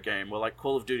video game where, like,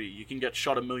 Call of Duty, you can get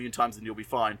shot 1,000,000 times and you'll be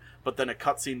fine, but then a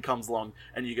cutscene comes along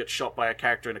and you get shot by a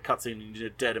character in a cutscene and you're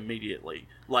dead immediately.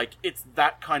 Like, it's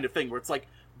that kind of thing where it's like,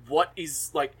 what is,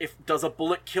 like, does a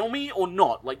bullet kill me or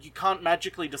not? Like, you can't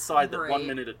magically decide that 1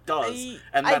 minute it does,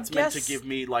 and that's meant to give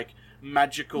me, like,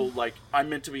 magical, like, I'm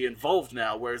meant to be involved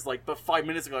now, whereas, like, but 5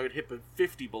 minutes ago I got hit with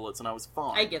 50 bullets and I was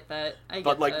fine. I get that.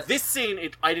 But, like, this scene,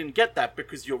 I didn't get that,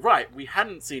 because you're right, we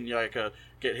hadn't seen Yayaka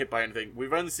get hit by anything.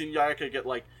 We've only seen Yayaka get,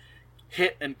 like,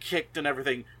 hit and kicked and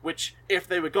everything, which, if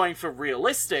they were going for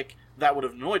realistic, that would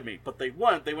have annoyed me, but they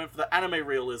weren't. They went for the anime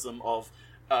realism of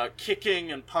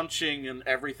kicking and punching and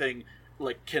everything,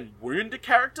 like, can wound a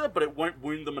character, but it won't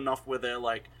wound them enough where they're,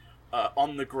 like,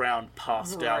 on the ground,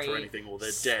 passed out or anything, or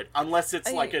they're dead. Unless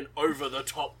it's like an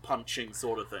over-the-top punching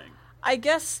sort of thing. I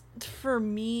guess for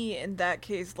me, in that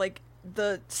case, like,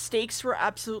 the stakes were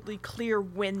absolutely clear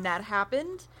when that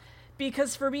happened.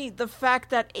 Because for me, the fact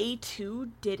that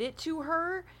A2 did it to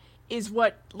her is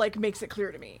what, like, makes it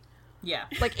clear to me. Yeah.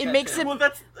 Like, it makes it... Well,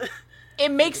 that's...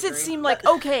 It makes it seem like,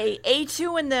 okay,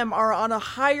 A2 and them are on a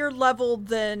higher level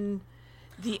than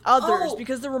the others,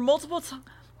 because there were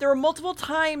multiple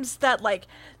times that, like,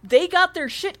 they got their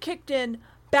shit kicked in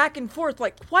back and forth,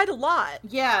 like, quite a lot.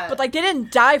 Yeah. But, like, they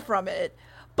didn't die from it.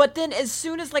 But then as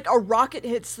soon as, like, a rocket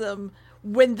hits them,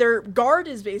 when their guard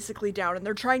is basically down and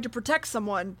they're trying to protect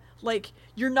someone, like,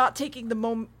 you're not taking the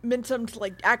momentum to,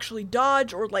 like, actually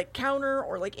dodge or, like, counter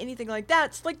or, like, anything like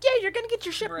that. It's like, yeah, you're gonna get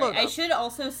your shit blown up. I should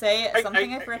also say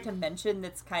something I forgot to mention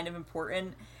that's kind of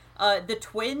important. The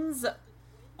twins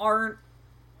aren't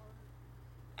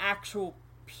actual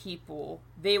people.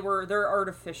 They're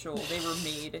artificial. They were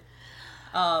made.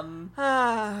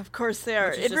 Of course they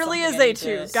are. It really is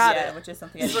A2. Got it. Which is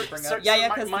something I need to bring up.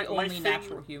 Yayaka's the only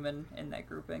natural human in that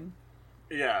grouping.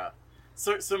 Yeah.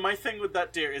 So my thing with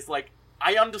that, dear, is, like,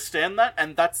 I understand that,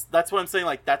 and that's what I'm saying,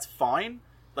 like, that's fine.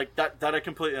 Like, that I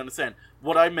completely understand.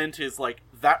 What I meant is, like,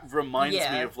 that reminds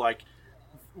me of, like,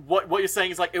 what you're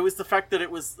saying is, like, it was the fact that it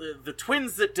was the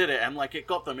twins that did it, and, like, it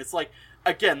got them. It's like,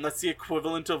 again, that's the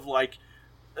equivalent of, like,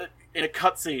 in a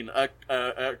cutscene,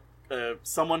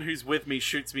 someone who's with me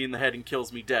shoots me in the head and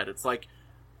kills me dead. It's like,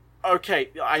 okay,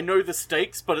 I know the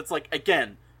stakes, but it's like,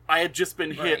 again, I had just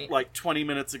been hit, like, 20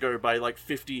 minutes ago by, like,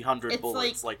 100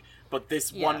 bullets, like, but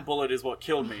this one bullet is what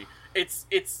killed me. It's,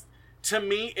 to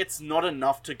me, it's not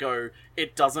enough to go,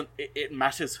 it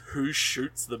matters who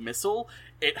shoots the missile.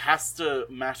 It has to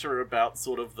matter about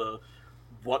sort of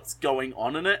what's going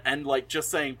on in it, and, like,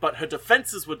 just saying, but her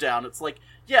defenses were down. It's like,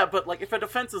 yeah, but, like, if her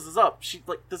defenses is up, she,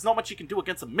 like, there's not much you can do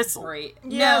against a missile. Right.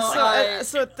 Yeah,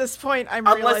 so at this point, I'm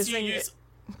realizing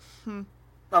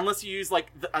unless you use, like,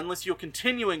 unless you're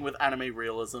continuing with anime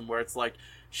realism, where it's like,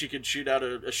 she can shoot out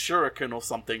a shuriken or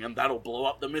something, and that'll blow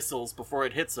up the missiles before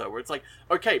it hits her, where it's like,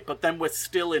 okay, but then we're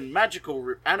still in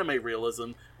magical anime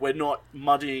realism, we're not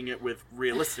muddying it with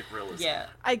realistic realism. Yeah.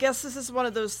 I guess this is one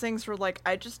of those things where, like,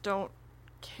 I just don't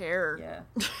care. Yeah.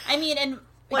 I mean, and...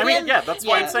 I mean, yeah, that's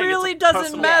why I'm saying it really it's a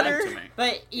doesn't matter. to me.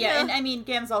 But, and I mean,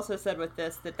 Gam's also said with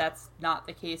this that that's not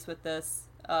the case with this.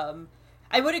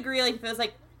 I would agree, like, if it was,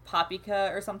 like,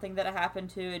 Papika or something that it happened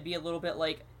to, it'd be a little bit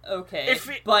like, okay.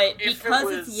 But because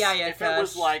it's Yayaka... If it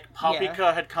was, like,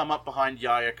 Papika had come up behind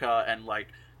Yayaka and, like,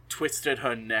 twisted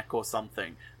her neck or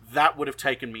something, that would have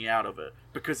taken me out of it.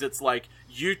 Because it's like,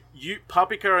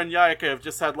 Papika and Yayaka have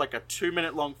just had, like, a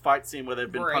 2-minute long fight scene where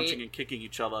they've been punching and kicking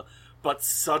each other, but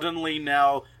suddenly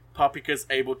now Papika's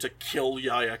able to kill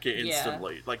Yayaka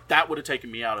instantly. Like, that would have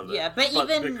taken me out of it. Yeah, but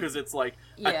even... because it's, like,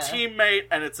 a teammate,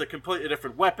 and it's a completely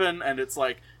different weapon, and it's,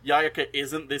 like, Yayaka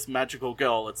isn't this magical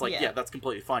girl. It's like, that's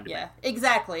completely fine to me. Yeah,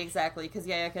 exactly, because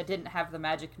Yayaka didn't have the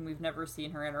magic, and we've never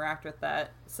seen her interact with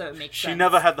that, so it makes sense. She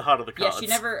never had the heart of the cards. Yeah, she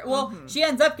never... Well, she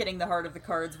ends up getting the heart of the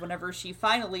cards whenever she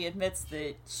finally admits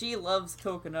that she loves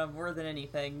Kokona more than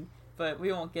anything, but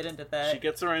we won't get into that. She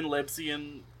gets her own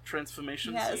Lebsian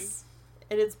transformation scene.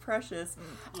 And it's precious.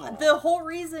 The whole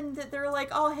reason that they're like,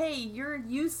 oh, hey, you're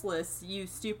useless, you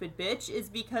stupid bitch, is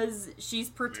because she's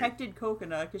protected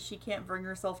Kokona, because she can't bring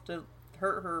herself to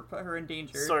hurt her, put her in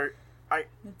danger. So,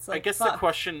 I guess the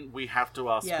question we have to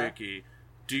ask Spooky,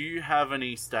 do you have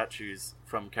any statues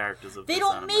from characters of this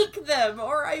anime? They don't make them,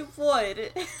 or I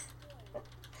would.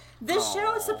 This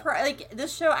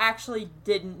show actually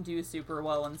didn't do super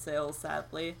well in sales,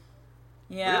 sadly.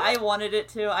 Yeah, really? I wanted it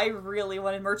to. I really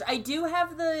wanted merch. I do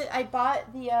have I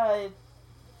bought the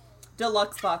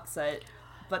deluxe box set,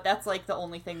 but that's like the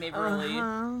only thing they've really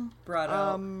brought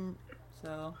out.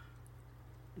 So.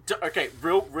 Okay,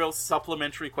 real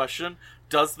supplementary question.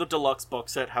 Does the deluxe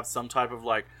box set have some type of,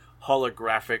 like,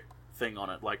 holographic thing on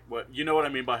it? Like, you know what I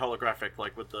mean by holographic?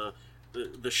 Like, with the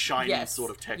shiny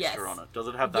sort of texture on it. Does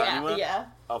it have that anywhere? Yeah.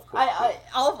 Of course.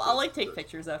 I'll like take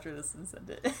pictures after this and send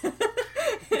it.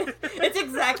 It's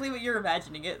exactly what you're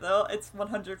imagining it, though. It's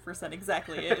 100%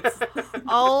 exactly it.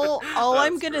 All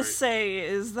I'm gonna say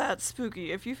is that,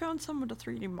 Spooky, if you found someone to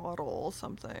 3D model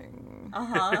something,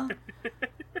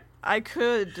 I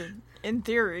could, in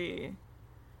theory,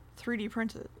 3D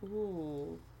print it.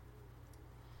 Ooh.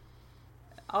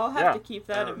 I'll have to keep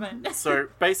that in mind. So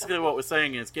basically what we're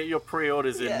saying is get your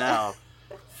pre-orders in now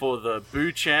for the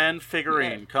Boo-chan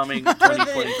figurine coming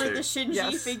 2022. For the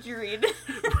Shinji figurine.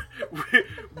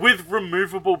 with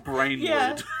removable brain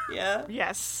lid. Yeah.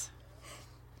 Yes.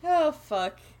 Oh,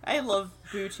 fuck. I love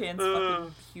Boo-chan's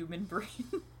fucking human brain.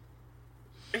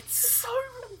 It's so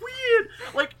weird.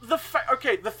 Like, the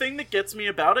thing that gets me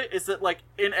about it is that, like,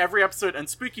 in every episode, and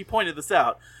Spooky pointed this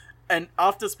out, and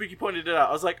after Spooky pointed it out,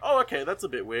 I was like, oh, okay, that's a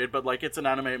bit weird, but, like, it's an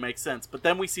anime, it makes sense. But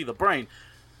then we see the brain.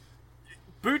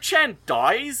 Boo-chan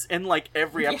dies in, like,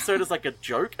 every episode as, like, a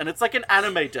joke, and it's, like, an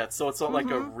anime death, so it's not, like,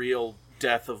 a real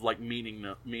death of, like,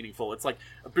 meaningful. It's, like,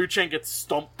 Boo-chan gets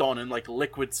stomped on and, like,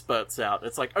 liquid spurts out.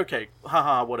 It's like, okay,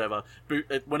 haha, whatever.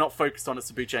 We're not focused on it,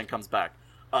 so Boo-chan comes back.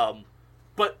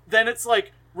 But then it's,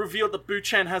 like, revealed that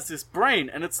Boo-chan has this brain,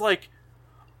 and it's like,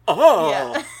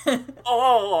 there's,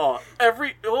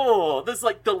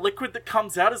 like, the liquid that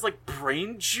comes out is, like,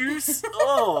 brain juice.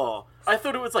 I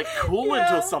thought it was, like,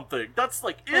 coolant or something. That's,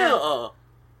 like, ew.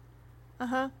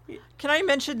 Can I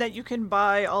mention that you can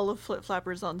buy all of Flip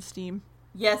Flappers on Steam?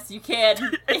 Yes, you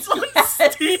can. It's on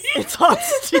Steam? It's on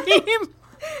Steam!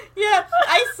 Yeah,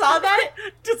 I saw that.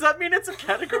 Does that mean it's a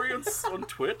category on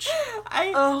Twitch?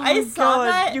 I saw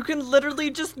that. You can literally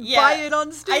just buy it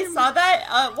on Steam. I saw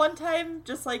that one time,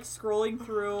 just like scrolling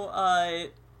through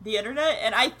the internet,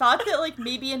 and I thought that like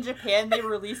maybe in Japan they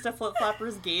released a Flip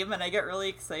Flappers game, and I got really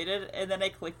excited, and then I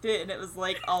clicked it, and it was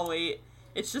like, oh wait,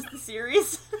 it's just the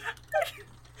series. It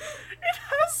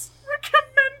has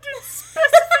recommended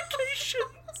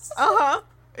specifications.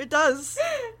 It does.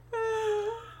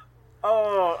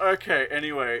 Oh, okay,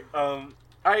 anyway,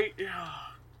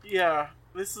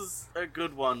 this is a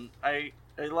good one. I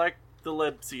like the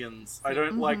Lebsians. I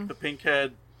don't like the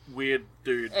pink-haired weird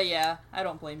dude. Yeah, I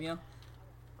don't blame you.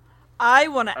 I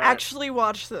want to actually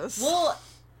watch this. Well,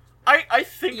 I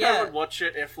think I would watch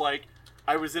it if, like,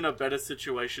 I was in a better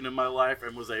situation in my life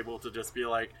and was able to just be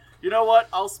like, you know what,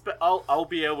 I'll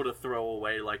be able to throw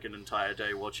away, like, an entire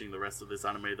day watching the rest of this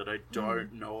anime that I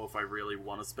don't know if I really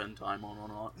want to spend time on or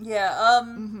not. Yeah,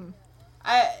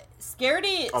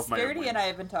 Scaredy and I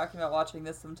have been talking about watching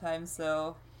this sometimes,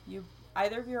 so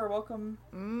either of you are welcome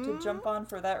to jump on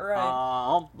for that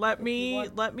ride. Let me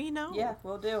know. Yeah,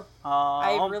 we'll do.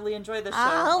 I really enjoyed this show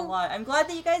a lot. I'm glad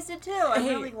that you guys did too. I'm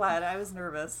really glad. I was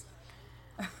nervous.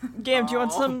 Gam, do you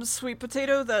want some sweet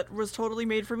potato that was totally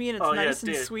made for me and it's nice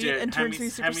and sweet and turns me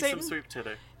Super Saiyan? Some sweet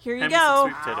potato. Here you go.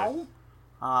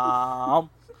 Well,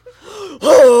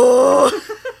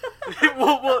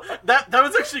 that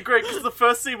was actually great because the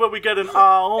first scene where we get an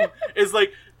is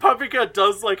like Paprika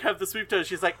does like have the sweet potato.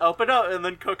 She's like, open up, and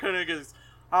then Kokona goes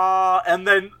and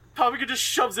then Paprika just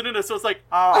shoves it in her, so it's like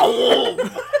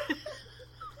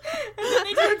And then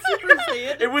he turns Super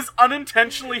Saiyan. It was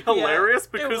unintentionally hilarious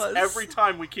because every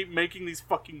time we keep making these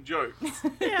fucking jokes.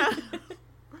 Yeah.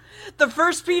 The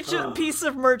first piece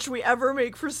of merch we ever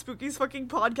make for Spooky's fucking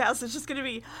podcast is just gonna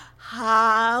be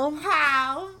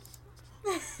how.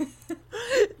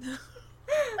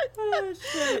 Oh,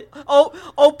 shit.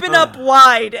 Oh, open up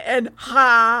wide and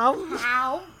how?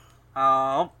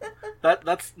 Ow.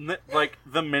 That's like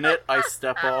the minute I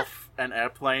step off an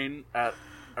airplane at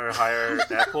Ohio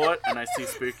Airport and I see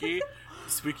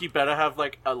Spooky better have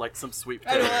like some sweet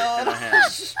potato in her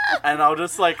hand, and I'll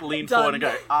just like lean forward and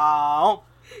go, "Ow."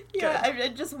 Yeah,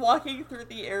 I'm just walking through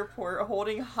the airport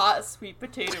holding hot sweet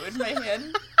potato in my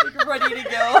hand, like ready to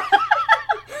go.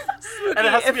 And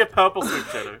it has to be a purple sweet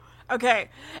potato. Okay,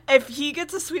 if he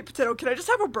gets a sweet potato, can I just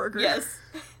have a burger? Yes.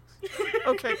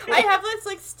 Okay, cool. I have this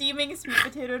like steaming sweet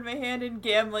potato in my hand, and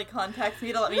Gam like contacts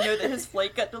me to let me know that his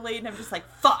flight got delayed, and I'm just like,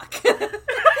 fuck.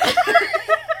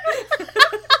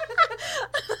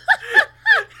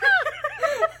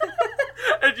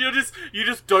 And you're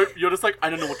just like, I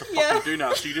don't know what to fucking do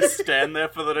now. So you just stand there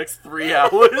for the next 3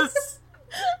 hours.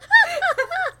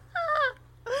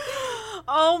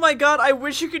 Oh my god, I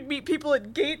wish you could meet people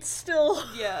at gates still.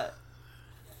 Yeah.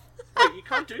 Wait, you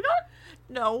can't do that?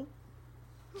 No.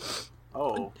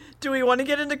 Oh. Do we want to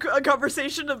get into a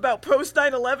conversation about post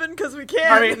 9/11? Because we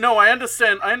can. I mean, no, I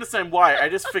understand why. I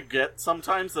just forget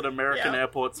sometimes that American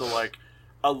airports are like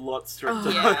a lot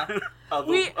stricter than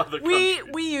other countries.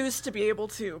 We used to be able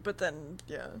to, but then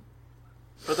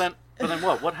But then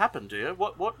what? What happened, dear?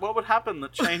 What would happen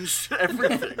that changed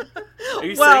everything? Are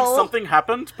you saying something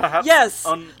happened, perhaps? Yes.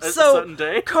 On a certain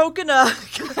day. Coconut.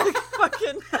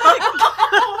 Fucking.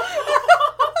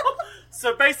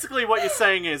 So basically, what you're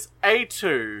saying is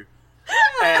A2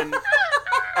 and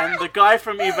the guy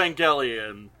from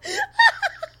Evangelion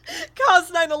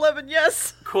Caused 9/11.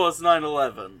 Yes. caused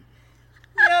 9/11.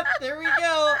 Yep, there we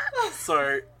go.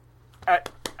 So,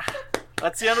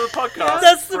 that's the end of the podcast.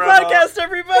 That's the Forever. podcast,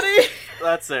 everybody.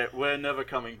 That's it. We're never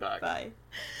coming back. Bye.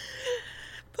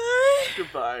 Bye.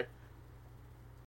 Goodbye.